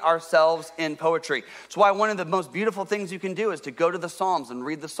saturate ourselves in poetry. That's why one of the most beautiful things you can do is to go to the Psalms and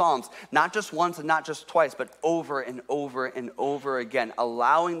read the Psalms, not just once and not just twice, but over and over and over again,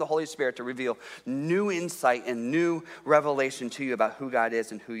 allowing the Holy Spirit to reveal new insight and new revelation to you about who God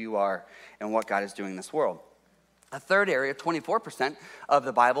is and who you are and what God is doing in this world. A third area, 24% of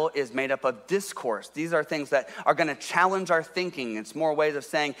the Bible, is made up of discourse. These are things that are going to challenge our thinking. It's more ways of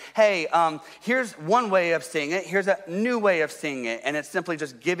saying, hey, here's one way of seeing it. Here's a new way of seeing it. And it's simply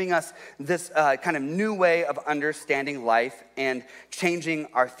just giving us this kind of new way of understanding life and changing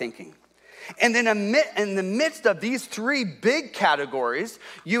our thinking. And then in the midst of these three big categories,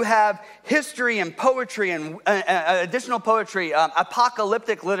 you have history and poetry and additional poetry,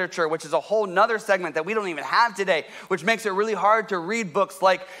 apocalyptic literature, which is a whole nother segment that we don't even have today, which makes it really hard to read books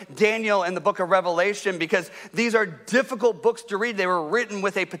like Daniel and the book of Revelation because these are difficult books to read. They were written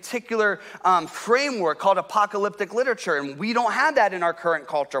with a particular framework called apocalyptic literature, and we don't have that in our current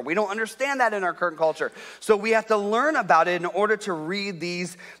culture. We don't understand that in our current culture. So we have to learn about it in order to read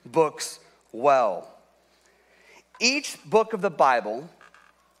these books well. Each book of the Bible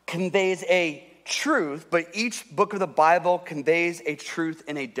conveys a truth, but each book of the Bible conveys a truth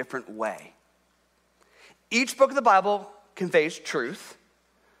in a different way. Each book of the Bible conveys truth,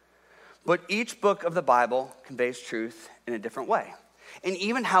 but each book of the Bible conveys truth in a different way. And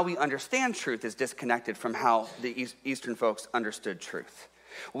even how we understand truth is disconnected from how the Eastern folks understood truth.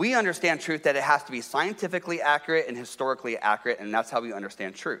 We understand truth that it has to be scientifically accurate and historically accurate, and that's how we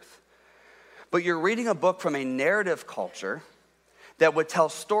understand truth. But you're reading a book from a narrative culture that would tell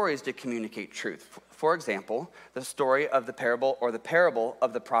stories to communicate truth. For example, the story of the parable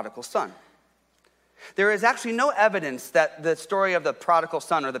of the prodigal son. There is actually no evidence that the story of the prodigal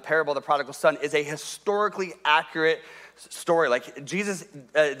son or the parable of the prodigal son is a historically accurate story. Like Jesus,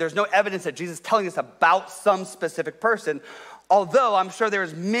 there's no evidence that Jesus is telling us about some specific person. Although I'm sure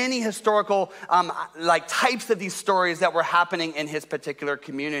there's many historical types of these stories that were happening in his particular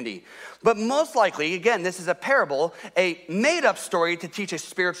community. But most likely, again, this is a parable, a made-up story to teach a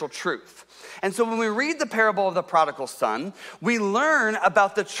spiritual truth. And so when we read the parable of the prodigal son, we learn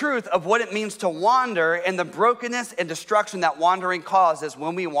about the truth of what it means to wander and the brokenness and destruction that wandering causes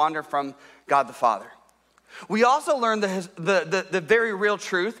when we wander from God the Father. We also learn the very real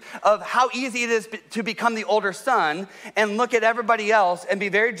truth of how easy it is to become the older son and look at everybody else and be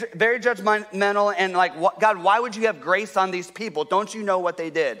very, very judgmental and like, God, why would you have grace on these people? Don't you know what they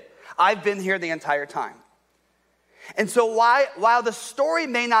did? I've been here the entire time. And so while the story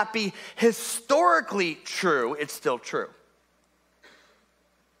may not be historically true, it's still true.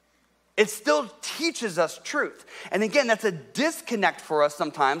 It still teaches us truth. And again, that's a disconnect for us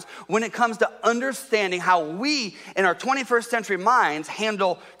sometimes when it comes to understanding how we, in our 21st century minds,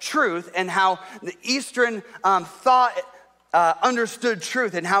 handle truth and how the Eastern thought understood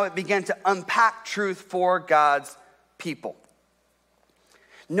truth and how it began to unpack truth for God's people.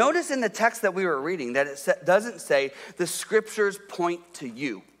 Notice in the text that we were reading that it doesn't say the scriptures point to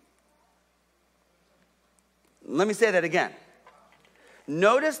you. Let me say that again.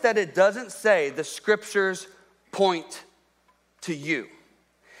 Notice that it doesn't say the scriptures point to you.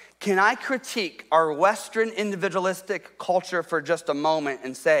 Can I critique our Western individualistic culture for just a moment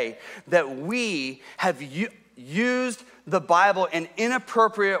and say that we have used the Bible in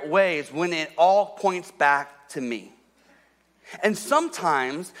inappropriate ways when it all points back to me? And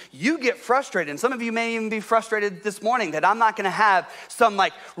sometimes you get frustrated, and some of you may even be frustrated this morning that I'm not going to have some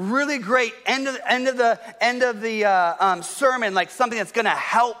like really great end of the sermon, like something that's going to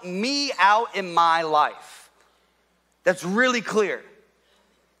help me out in my life. That's really clear.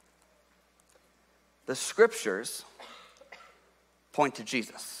 The scriptures point to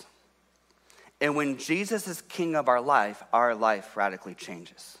Jesus, and when Jesus is king of our life radically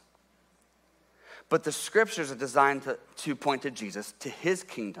changes. But the scriptures are designed to point to Jesus, to his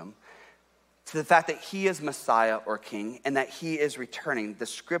kingdom, to the fact that he is Messiah or king and that he is returning. The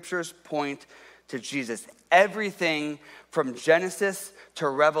scriptures point to Jesus. Everything from Genesis to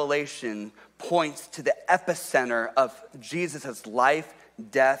Revelation points to the epicenter of Jesus' life,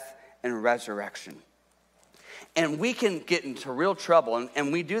 death, and resurrection. And we can get into real trouble,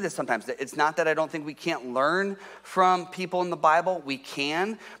 and we do this sometimes. It's not that I don't think we can't learn from people in the Bible. We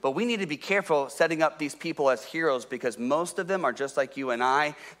can, but we need to be careful setting up these people as heroes because most of them are just like you and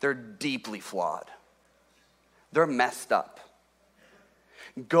I. They're deeply flawed. They're messed up.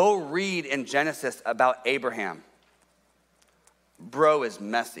 Go read in Genesis about Abraham. Bro is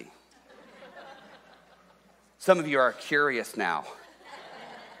messy. Some of you are curious now.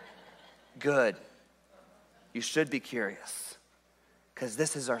 Good. You should be curious because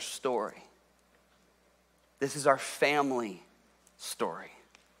this is our story. This is our family story.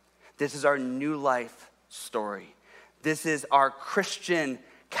 This is our new life story. This is our Christian,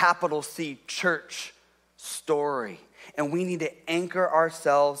 capital C, church story. And we need to anchor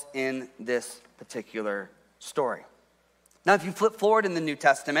ourselves in this particular story. Now, if you flip forward in the New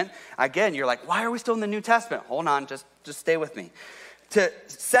Testament, again, you're like, why are we still in the New Testament? Hold on, just stay with me. To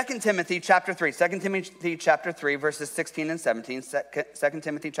 2 Timothy chapter 3, 2 Timothy chapter 3, verses 16 and 17, 2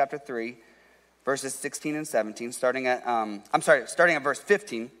 Timothy chapter 3, verses 16 and 17, starting at verse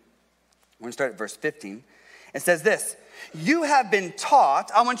 15. We're going to start at verse 15. It says this, you have been taught.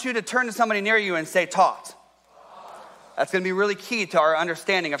 I want you to turn to somebody near you and say taught. That's going to be really key to our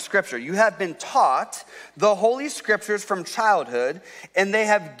understanding of Scripture. You have been taught the Holy Scriptures from childhood, and they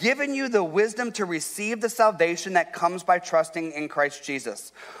have given you the wisdom to receive the salvation that comes by trusting in Christ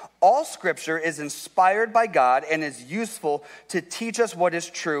Jesus. All Scripture is inspired by God and is useful to teach us what is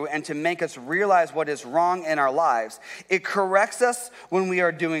true and to make us realize what is wrong in our lives. It corrects us when we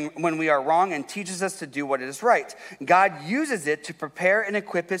are wrong and teaches us to do what is right. God uses it to prepare and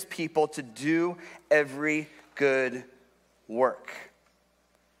equip his people to do every good work.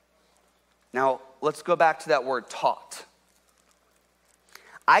 Now, let's go back to that word taught.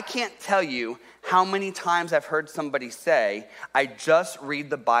 I can't tell you how many times I've heard somebody say, I just read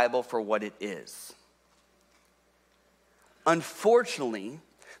the Bible for what it is. Unfortunately,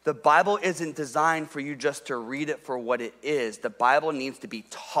 the Bible isn't designed for you just to read it for what it is. The Bible needs to be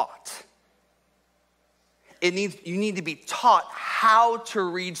taught. you need to be taught how to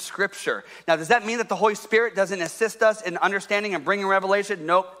read Scripture. Now, does that mean that the Holy Spirit doesn't assist us in understanding and bringing revelation?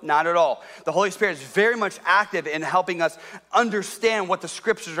 Nope, not at all. The Holy Spirit is very much active in helping us understand what the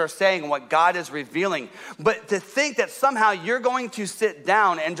Scriptures are saying and what God is revealing. But to think that somehow you're going to sit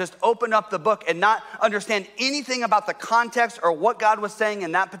down and just open up the book and not understand anything about the context or what God was saying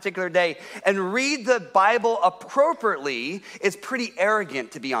in that particular day and read the Bible appropriately is pretty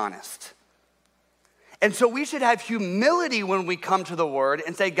arrogant, to be honest. And so we should have humility when we come to the Word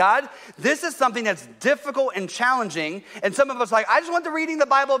and say, God, this is something that's difficult and challenging. And some of us are like, I just want the reading the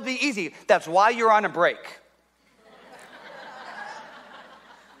Bible to be easy. That's why you're on a break.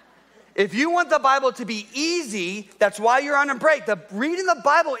 If you want the Bible to be easy, that's why you're on a break. Reading the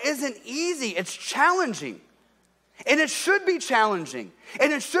Bible isn't easy. It's challenging. And it should be challenging.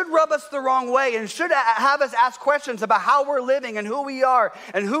 And it should rub us the wrong way. And it should have us ask questions about how we're living and who we are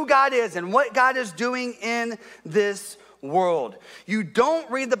and who God is and what God is doing in this world. You don't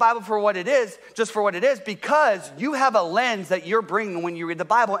read the Bible for what it is, just for what it is, because you have a lens that you're bringing when you read the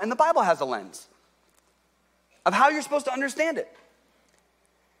Bible. And the Bible has a lens of how you're supposed to understand it.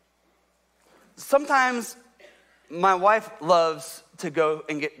 Sometimes my wife loves to go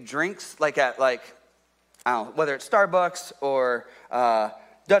and get drinks I don't know, whether it's Starbucks or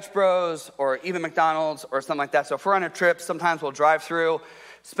Dutch Bros or even McDonald's or something like that. So if we're on a trip, sometimes we'll drive through,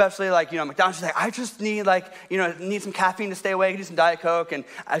 especially McDonald's. She's like, I just need need some caffeine to stay awake, need some Diet Coke. And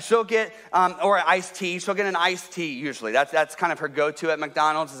she'll get, or an iced tea. She'll get an iced tea usually. That's kind of her go-to at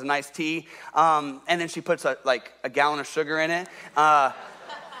McDonald's is an iced tea. And then she puts a gallon of sugar in it.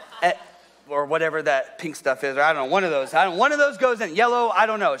 Or whatever that pink stuff is, or I don't know, one of those goes in. Yellow, I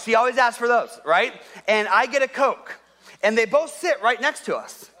don't know. She always asks for those, right? And I get a Coke, and they both sit right next to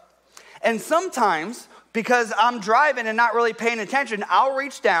us. And sometimes, because I'm driving and not really paying attention, I'll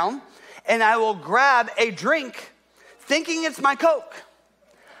reach down, and I will grab a drink, thinking it's my Coke.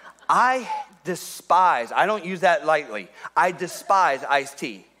 I don't use that lightly, I despise iced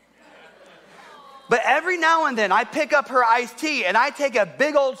tea. But every now and then, I pick up her iced tea, and I take a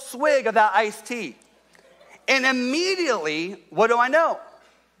big old swig of that iced tea. And immediately, what do I know?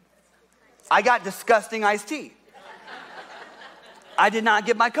 I got disgusting iced tea. I did not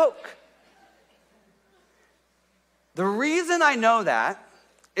get my Coke. The reason I know that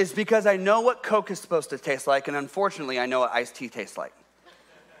is because I know what Coke is supposed to taste like, and unfortunately, I know what iced tea tastes like.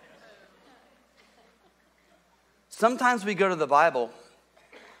 Sometimes we go to the Bible,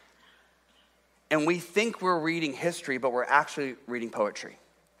 and we think we're reading history, but we're actually reading poetry.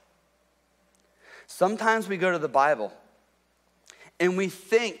 Sometimes we go to the Bible, and we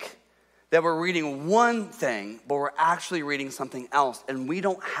think that we're reading one thing, but we're actually reading something else, and we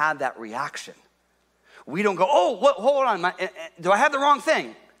don't have that reaction. We don't go, hold on, do I have the wrong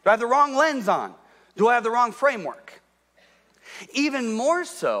thing? Do I have the wrong lens on? Do I have the wrong framework? Even more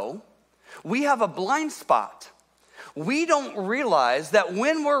so, we have a blind spot. We don't realize that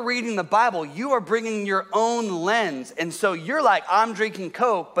when we're reading the Bible, you are bringing your own lens. And so you're like, I'm drinking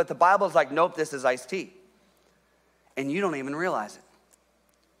Coke, but the Bible's like, nope, this is iced tea. And you don't even realize it.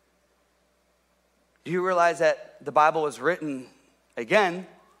 Do you realize that the Bible was written, again,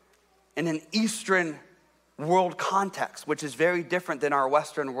 in an Eastern world context, which is very different than our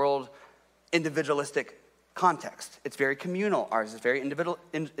Western world individualistic context? It's very communal. Ours is very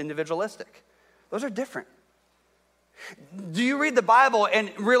individualistic. Those are different. Do you read the Bible and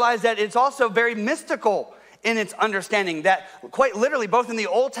realize that it's also very mystical in its understanding? That quite literally, both in the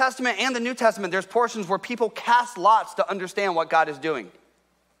Old Testament and the New Testament, there's portions where people cast lots to understand what God is doing.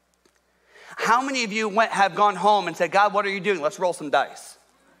 How many of you have gone home and said, God, what are you doing? Let's roll some dice.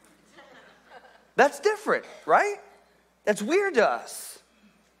 That's different, right? That's weird to us.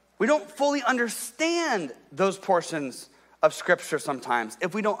 We don't fully understand those portions of Scripture sometimes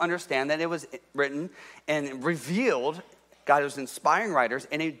if we don't understand that it was written and revealed, God was inspiring writers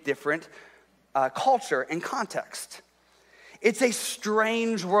in a different culture and context. It's a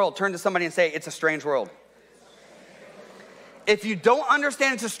strange world. Turn to somebody and say, it's a strange world. If you don't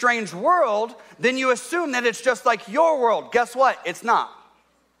understand it's a strange world, then you assume that it's just like your world. Guess what? It's not.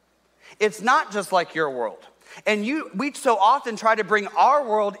 It's not just like your world. And we so often try to bring our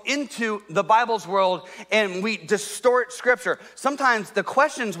world into the Bible's world, and we distort Scripture. Sometimes the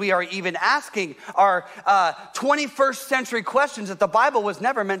questions we are even asking are 21st century questions that the Bible was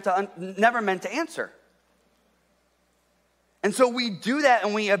never meant to answer. And so we do that,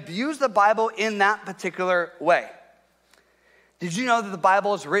 and we abuse the Bible in that particular way. Did you know that the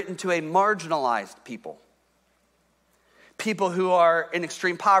Bible is written to a marginalized people? people who are in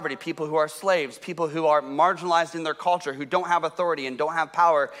extreme poverty, people who are slaves, people who are marginalized in their culture, who don't have authority and don't have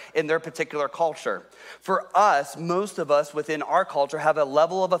power in their particular culture. For us, most of us within our culture have a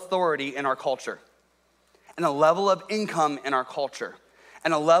level of authority in our culture, and a level of income in our culture,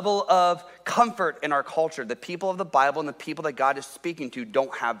 and a level of comfort in our culture. The people of the Bible and the people that God is speaking to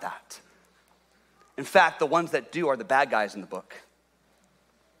don't have that. In fact, the ones that do are the bad guys in the book.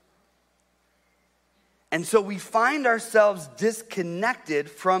 And so we find ourselves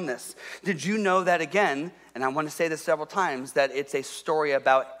disconnected from this. Did you know that, again, and I want to say this several times, that it's a story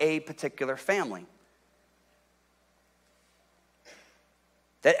about a particular family?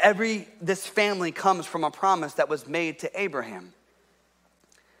 That this family comes from a promise that was made to Abraham.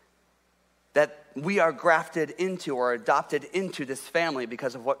 That we are grafted into or adopted into this family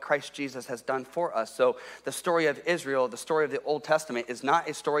because of what Christ Jesus has done for us. So the story of Israel, the story of the Old Testament, is not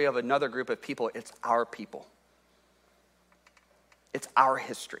a story of another group of people. It's our people. It's our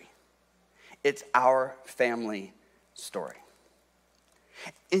history. It's our family story.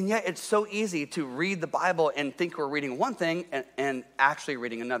 And yet it's so easy to read the Bible and think we're reading one thing and actually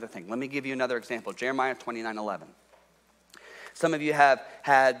reading another thing. Let me give you another example. Jeremiah 29:11. Some of you have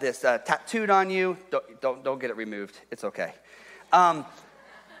had this tattooed on you. Don't get it removed. It's okay.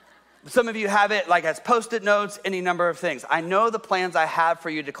 Some of you have it like as Post-it notes, any number of things. I know the plans I have for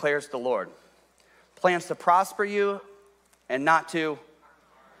you, declares the Lord. Plans to prosper you and not to.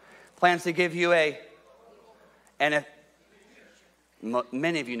 Plans to give you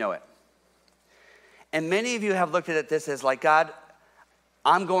many of you know it. And many of you have looked at this as like, God,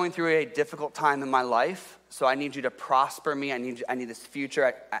 I'm going through a difficult time in my life, so I need you to prosper me. I need this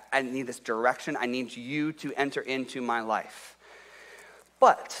future. I need this direction. I need you to enter into my life.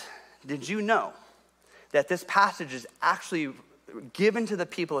 But did you know that this passage is actually given to the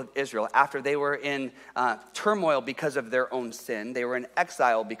people of Israel after they were in turmoil because of their own sin? They were in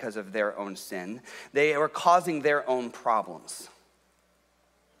exile because of their own sin. They were causing their own problems.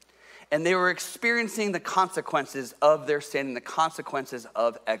 And they were experiencing the consequences of their sin and the consequences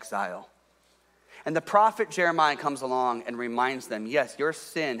of exile. And the prophet Jeremiah comes along and reminds them, yes, your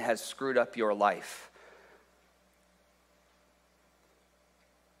sin has screwed up your life.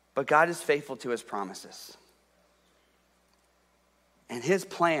 But God is faithful to his promises. And his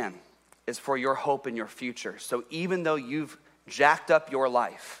plan is for your hope and your future. So even though you've jacked up your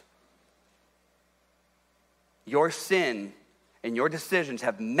life, your sin and your decisions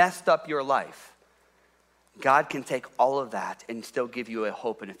have messed up your life, God can take all of that and still give you a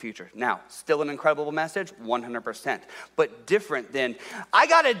hope and a future. Now, still an incredible message, 100%. But different than, I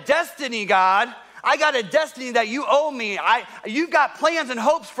got a destiny, God. I got a destiny that you owe me. You've got plans and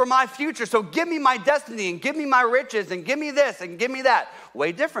hopes for my future, so give me my destiny and give me my riches and give me this and give me that.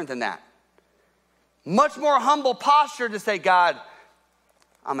 Way different than that. Much more humble posture to say, God,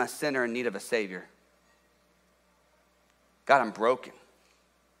 I'm a sinner in need of a Savior. God, I'm broken.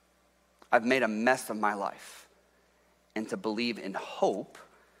 I've made a mess of my life. And to believe in hope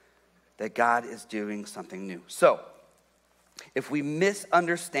that God is doing something new. So, if we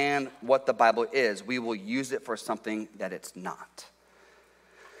misunderstand what the Bible is, we will use it for something that it's not.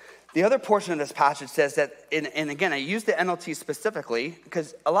 The other portion of this passage says that, and again, I use the NLT specifically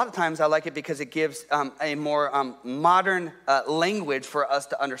because a lot of times I like it because it gives a more modern language for us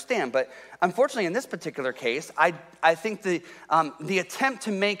to understand. But unfortunately, in this particular case, I think the attempt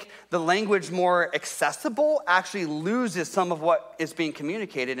to make the language more accessible actually loses some of what is being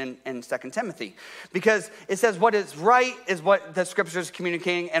communicated in 2 Timothy. Because it says what is right is what the scripture is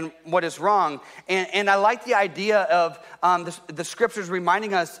communicating and what is wrong. And I like the idea of the scriptures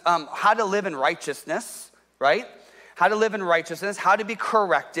reminding us how to live in righteousness, right? How to live in righteousness, how to be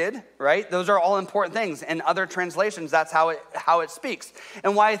corrected, right? Those are all important things. In other translations, that's how it speaks.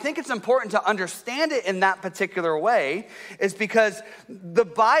 And why I think it's important to understand it in that particular way is because the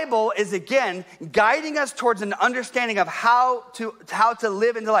Bible is, again, guiding us towards an understanding of how to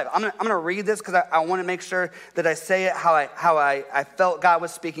live into life. I'm gonna read this because I want to make sure that I say it how I felt God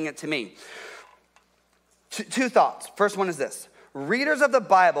was speaking it to me. Two thoughts. First one is this. Readers of the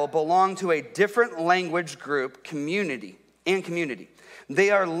Bible belong to a different language group, community. They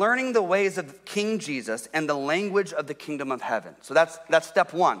are learning the ways of King Jesus and the language of the kingdom of heaven. So that's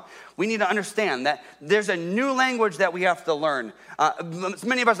step one. We need to understand that there's a new language that we have to learn.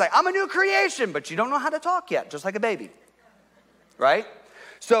 Many of us are like, I'm a new creation, but you don't know how to talk yet, just like a baby, right?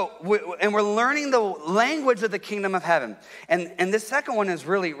 So, we're learning the language of the kingdom of heaven. And this second one is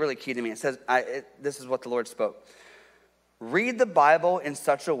really, really key to me. It says, this is what the Lord spoke. Read the Bible in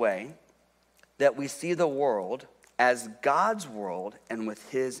such a way that we see the world as God's world and with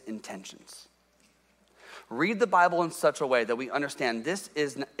his intentions. read the Bible in such a way that we understand this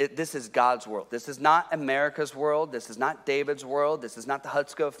is God's world. This is not America's world. This is not David's world. This is not the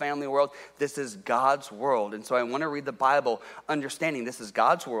Hutsko family world. This is God's world. And so I want to read the Bible understanding this is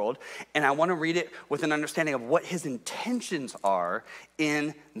God's world, and I want to read it with an understanding of what his intentions are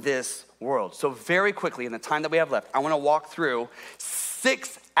in this world. So very quickly, in the time that we have left, I want to walk through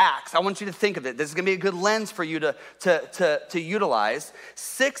 6 acts. I want you to think of it. This is going to be a good lens for you to utilize.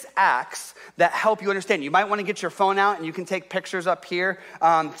 6 acts that help you understand. You might want to get your phone out and you can take pictures up here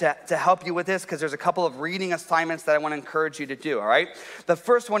to help you with this, because there's a couple of reading assignments that I want to encourage you to do, all right? The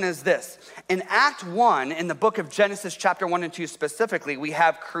first one is this. In Act 1, in the book of Genesis chapter 1 and 2 specifically, we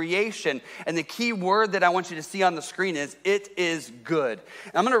have creation. And the key word that I want you to see on the screen is, it is good.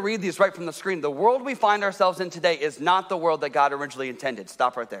 And I'm going to read these right from the screen. The world we find ourselves in today is not the world that God originally intended.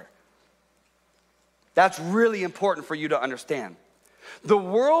 Stop right there. That's really important for you to understand. The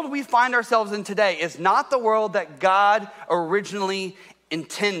world we find ourselves in today is not the world that God originally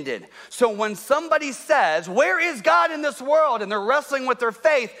intended. So when somebody says, where is God in this world? And they're wrestling with their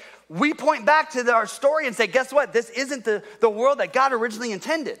faith, we point back to our story and say, guess what? This isn't the world that God originally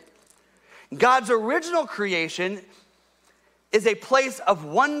intended. God's original creation is a place of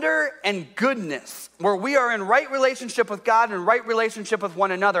wonder and goodness, where we are in right relationship with God and right relationship with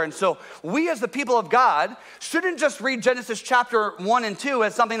one another. And so we as the people of God shouldn't just read Genesis chapter 1 and 2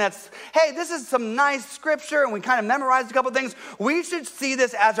 as something that's, hey, this is some nice scripture and we kind of memorized a couple things. We should see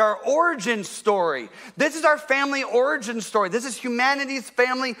this as our origin story. This is our family origin story. This is humanity's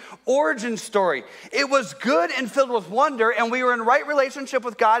family origin story. It was good and filled with wonder, and we were in right relationship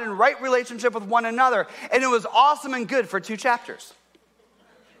with God and right relationship with one another. And it was awesome and good for 2 chapters.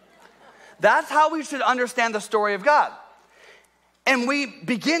 That's how we should understand the story of God. And we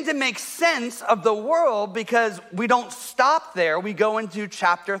begin to make sense of the world because we don't stop there. We go into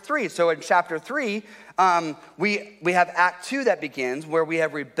chapter 3. So in chapter 3, we have Act 2 that begins where we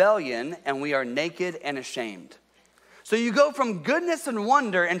have rebellion and we are naked and ashamed. So you go from goodness and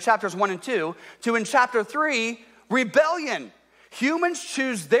wonder in chapters 1 and 2 to in chapter 3, rebellion. Humans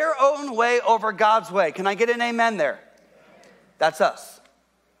choose their own way over God's way. Can I get an amen there? That's us.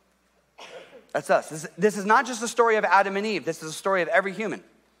 That's us. This is not just a story of Adam and Eve. This is a story of every human.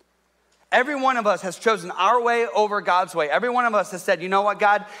 Every one of us has chosen our way over God's way. Every one of us has said, you know what,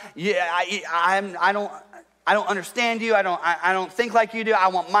 God, I don't understand you. I don't think like you do. I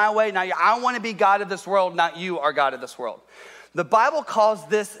want my way. Now I want to be God of this world, not you are God of this world. The Bible calls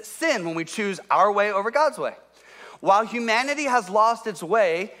this sin when we choose our way over God's way. While humanity has lost its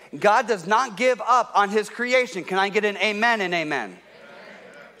way, God does not give up on his creation. Can I get an amen and amen?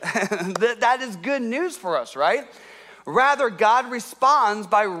 That is good news for us, right? Rather, God responds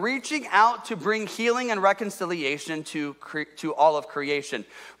by reaching out to bring healing and reconciliation to all of creation.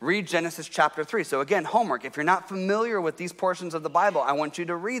 Read Genesis chapter 3. So again, homework. If you're not familiar with these portions of the Bible, I want you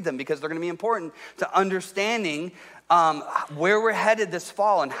to read them because they're going to be important to understanding where we're headed this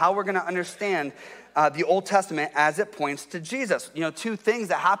fall and how we're going to understand the Old Testament as it points to Jesus. You know, 2 things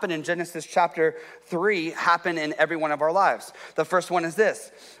that happen in Genesis chapter 3 happen in every one of our lives. The first one is this.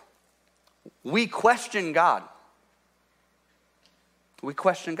 We question God. We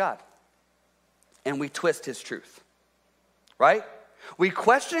question God. And we twist his truth. Right? We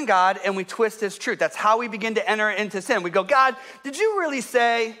question God and we twist his truth. That's how we begin to enter into sin. We go, God, did you really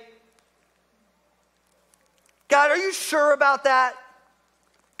say? God, are you sure about that?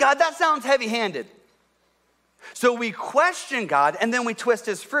 God, that sounds heavy-handed. So we question God and then we twist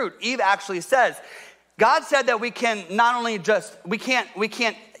his fruit. Eve actually says, God said that we can not only we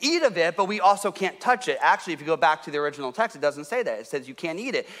can't eat of it, but we also can't touch it. Actually, if you go back to the original text, it doesn't say that. It says you can't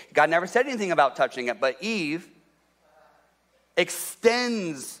eat it. God never said anything about touching it, but Eve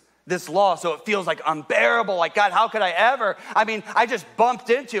extends this law so it feels like unbearable. Like, God, how could I ever? I mean, I just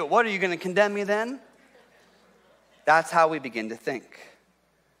bumped into it. What, are you going to condemn me then? That's how we begin to think.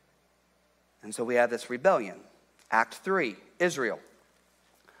 And so we have this rebellion. Act 3, Israel.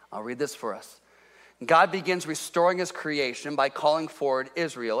 I'll read this for us. God begins restoring his creation by calling forward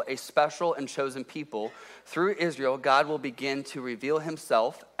Israel, a special and chosen people. Through Israel, God will begin to reveal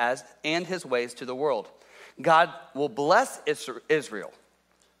himself and his ways to the world. God will bless Israel.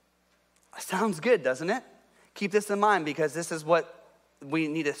 Sounds good, doesn't it? Keep this in mind because this is what we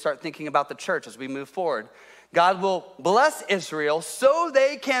need to start thinking about the church as we move forward. God will bless Israel so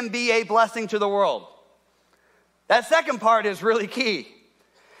they can be a blessing to the world. That second part is really key.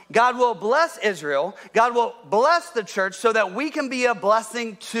 God will bless Israel. God will bless the church so that we can be a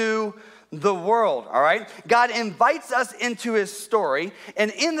blessing to the world, all right? God invites us into his story,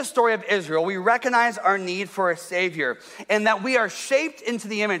 and in the story of Israel, we recognize our need for a savior, and that we are shaped into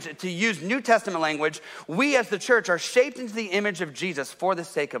the image, to use New Testament language, we as the church are shaped into the image of Jesus for the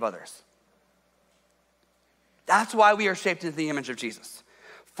sake of others. That's why we are shaped into the image of Jesus,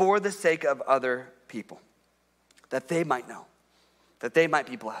 for the sake of other people, that they might know, that they might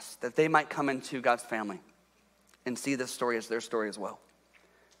be blessed, that they might come into God's family and see this story as their story as well.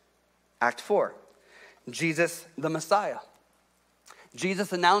 Act 4, Jesus the Messiah.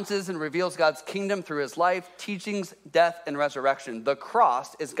 Jesus announces and reveals God's kingdom through his life, teachings, death, and resurrection. The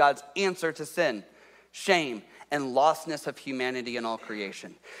cross is God's answer to sin, shame, and lostness of humanity and all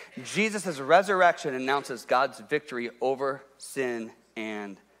creation. Jesus' resurrection announces God's victory over sin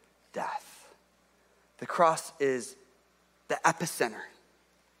and death. The cross is the epicenter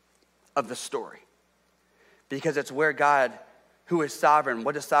of the story because it's where God, who is sovereign.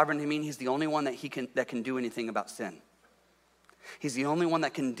 What does sovereign mean? He's the only one that can do anything about sin. He's the only one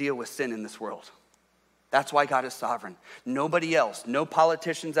that can deal with sin in this world. That's why God is sovereign. Nobody else, no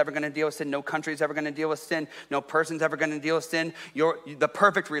politician's ever going to deal with sin. No country's ever going to deal with sin. No person's ever going to deal with sin. The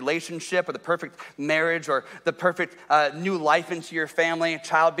perfect relationship or the perfect marriage or the perfect new life into your family, a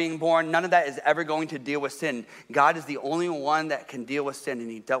child being born, none of that is ever going to deal with sin. God is the only one that can deal with sin, and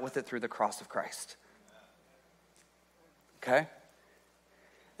he dealt with it through the cross of Christ. Okay?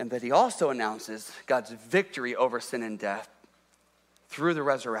 And that he also announces God's victory over sin and death through the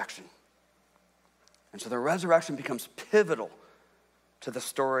resurrection. And so the resurrection becomes pivotal to the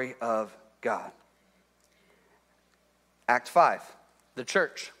story of God. Act 5, the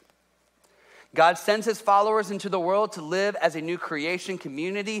church. God sends his followers into the world to live as a new creation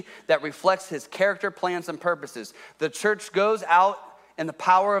community that reflects his character, plans, and purposes. The church goes out in the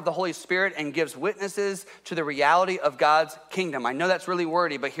power of the Holy Spirit and gives witnesses to the reality of God's kingdom. I know that's really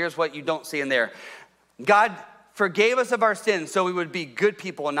wordy, but here's what you don't see in there. God forgave us of our sins so we would be good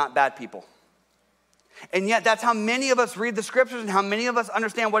people and not bad people. And yet that's how many of us read the scriptures and how many of us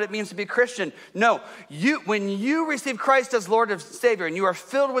understand what it means to be Christian. No, when you receive Christ as Lord and Savior and you are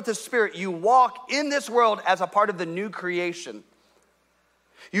filled with the Spirit, you walk in this world as a part of the new creation.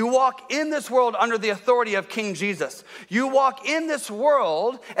 You walk in this world under the authority of King Jesus. You walk in this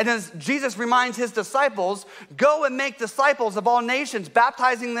world, and as Jesus reminds his disciples, go and make disciples of all nations,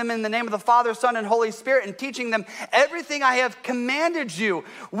 baptizing them in the name of the Father, Son, and Holy Spirit, and teaching them everything I have commanded you.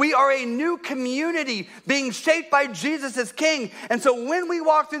 We are a new community being shaped by Jesus as King. And so when we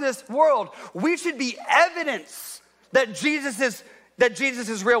walk through this world, we should be evidence that Jesus is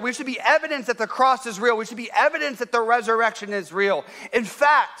real. We should be evidence that the cross is real. We should be evidence that the resurrection is real. In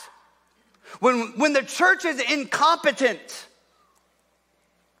fact, when the church is incompetent,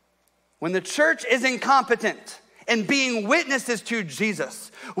 in being witnesses to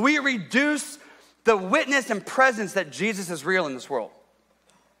Jesus, we reduce the witness and presence that Jesus is real in this world.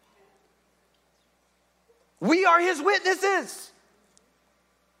 We are his witnesses.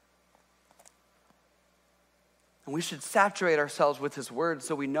 And we should saturate ourselves with his word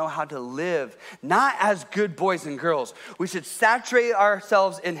so we know how to live, not as good boys and girls. We should saturate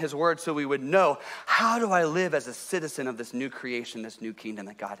ourselves in his word so we would know, how do I live as a citizen of this new creation, this new kingdom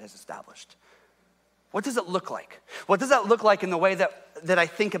that God has established? What does it look like? What does that look like in the way that I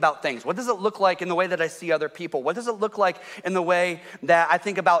think about things? What does it look like in the way that I see other people? What does it look like in the way that I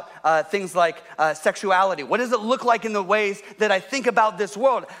think about things like sexuality? What does it look like in the ways that I think about this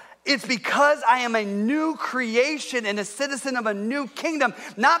world? It's because I am a new creation and a citizen of a new kingdom,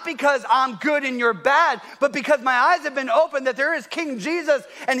 not because I'm good and you're bad, but because my eyes have been opened that there is King Jesus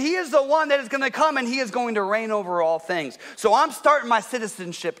and he is the one that is going to come and he is going to reign over all things. So I'm starting my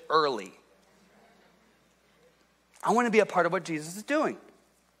citizenship early. I want to be a part of what Jesus is doing,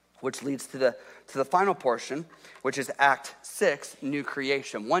 which leads to the final portion, which is Act 6, new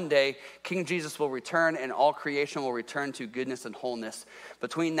creation. One day, King Jesus will return and all creation will return to goodness and wholeness.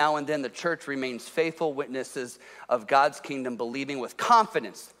 Between now and then, the church remains faithful witnesses of God's kingdom, believing with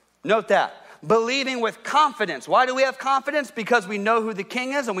confidence. Note that. Believing with confidence. Why do we have confidence? Because we know who the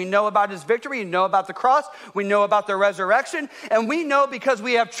King is and we know about his victory, we know about the cross, we know about the resurrection, and we know because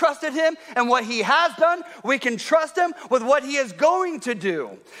we have trusted him and what he has done, we can trust him with what he is going to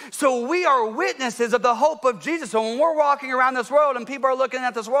do. So we are witnesses of the hope of Jesus. So when we're walking around this world and people are looking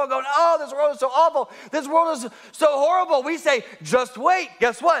at this world going, oh, this world is so awful, this world is so horrible, we say, just wait.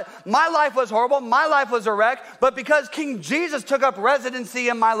 Guess what? My life was horrible, my life was a wreck, but because King Jesus took up residency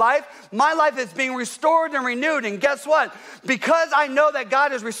in my life is being restored and renewed. And guess what? Because I know that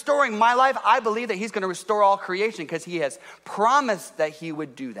God is restoring my life, I believe that he's going to restore all creation because he has promised that he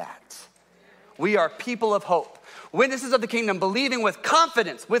would do that. We are people of hope. Witnesses of the kingdom, believing with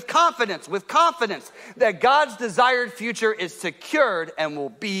confidence that God's desired future is secured and will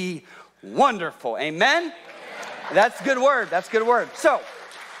be wonderful. Amen? That's a good word. That's a good word. So,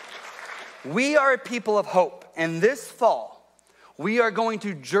 we are a people of hope. And this fall, we are going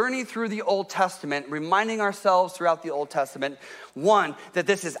to journey through the Old Testament, reminding ourselves throughout the Old Testament, one, that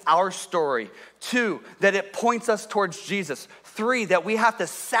this is our story. Two, that it points us towards Jesus. Three, that we have to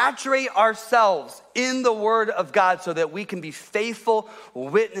saturate ourselves in the Word of God so that we can be faithful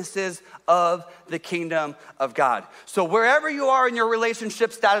witnesses of the kingdom of God. So wherever you are in your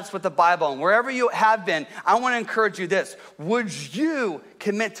relationship status with the Bible and wherever you have been, I want to encourage you this. Would you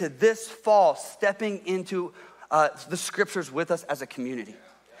commit to this fall stepping into the scriptures with us as a community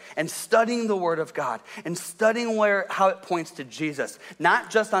and studying the Word of God and studying how it points to Jesus,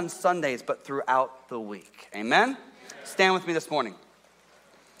 not just on Sundays, but throughout the week. Amen? Stand with me this morning.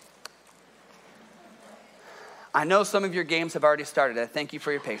 I know some of your games have already started. I thank you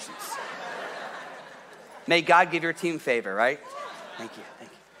for your patience. May God give your team favor, right? Thank you,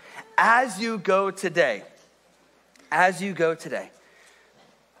 thank you. As you go today,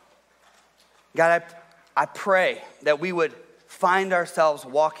 God, I pray that we would find ourselves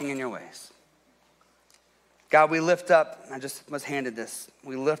walking in your ways. God, we lift up, I just was handed this,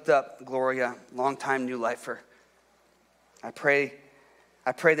 we lift up Gloria, longtime New Lifer. I pray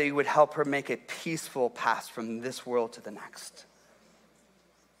that you would help her make a peaceful pass from this world to the next.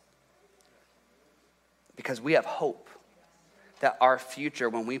 Because we have hope that our future,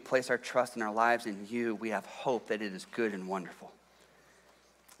 when we place our trust and our lives in you, we have hope that it is good and wonderful.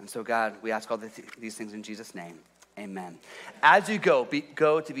 And so, God, we ask all these things in Jesus' name. Amen. As you go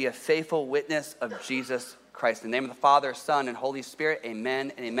to be a faithful witness of Jesus Christ. In the name of the Father, Son, and Holy Spirit,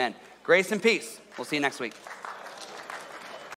 amen and amen. Grace and peace. We'll see you next week.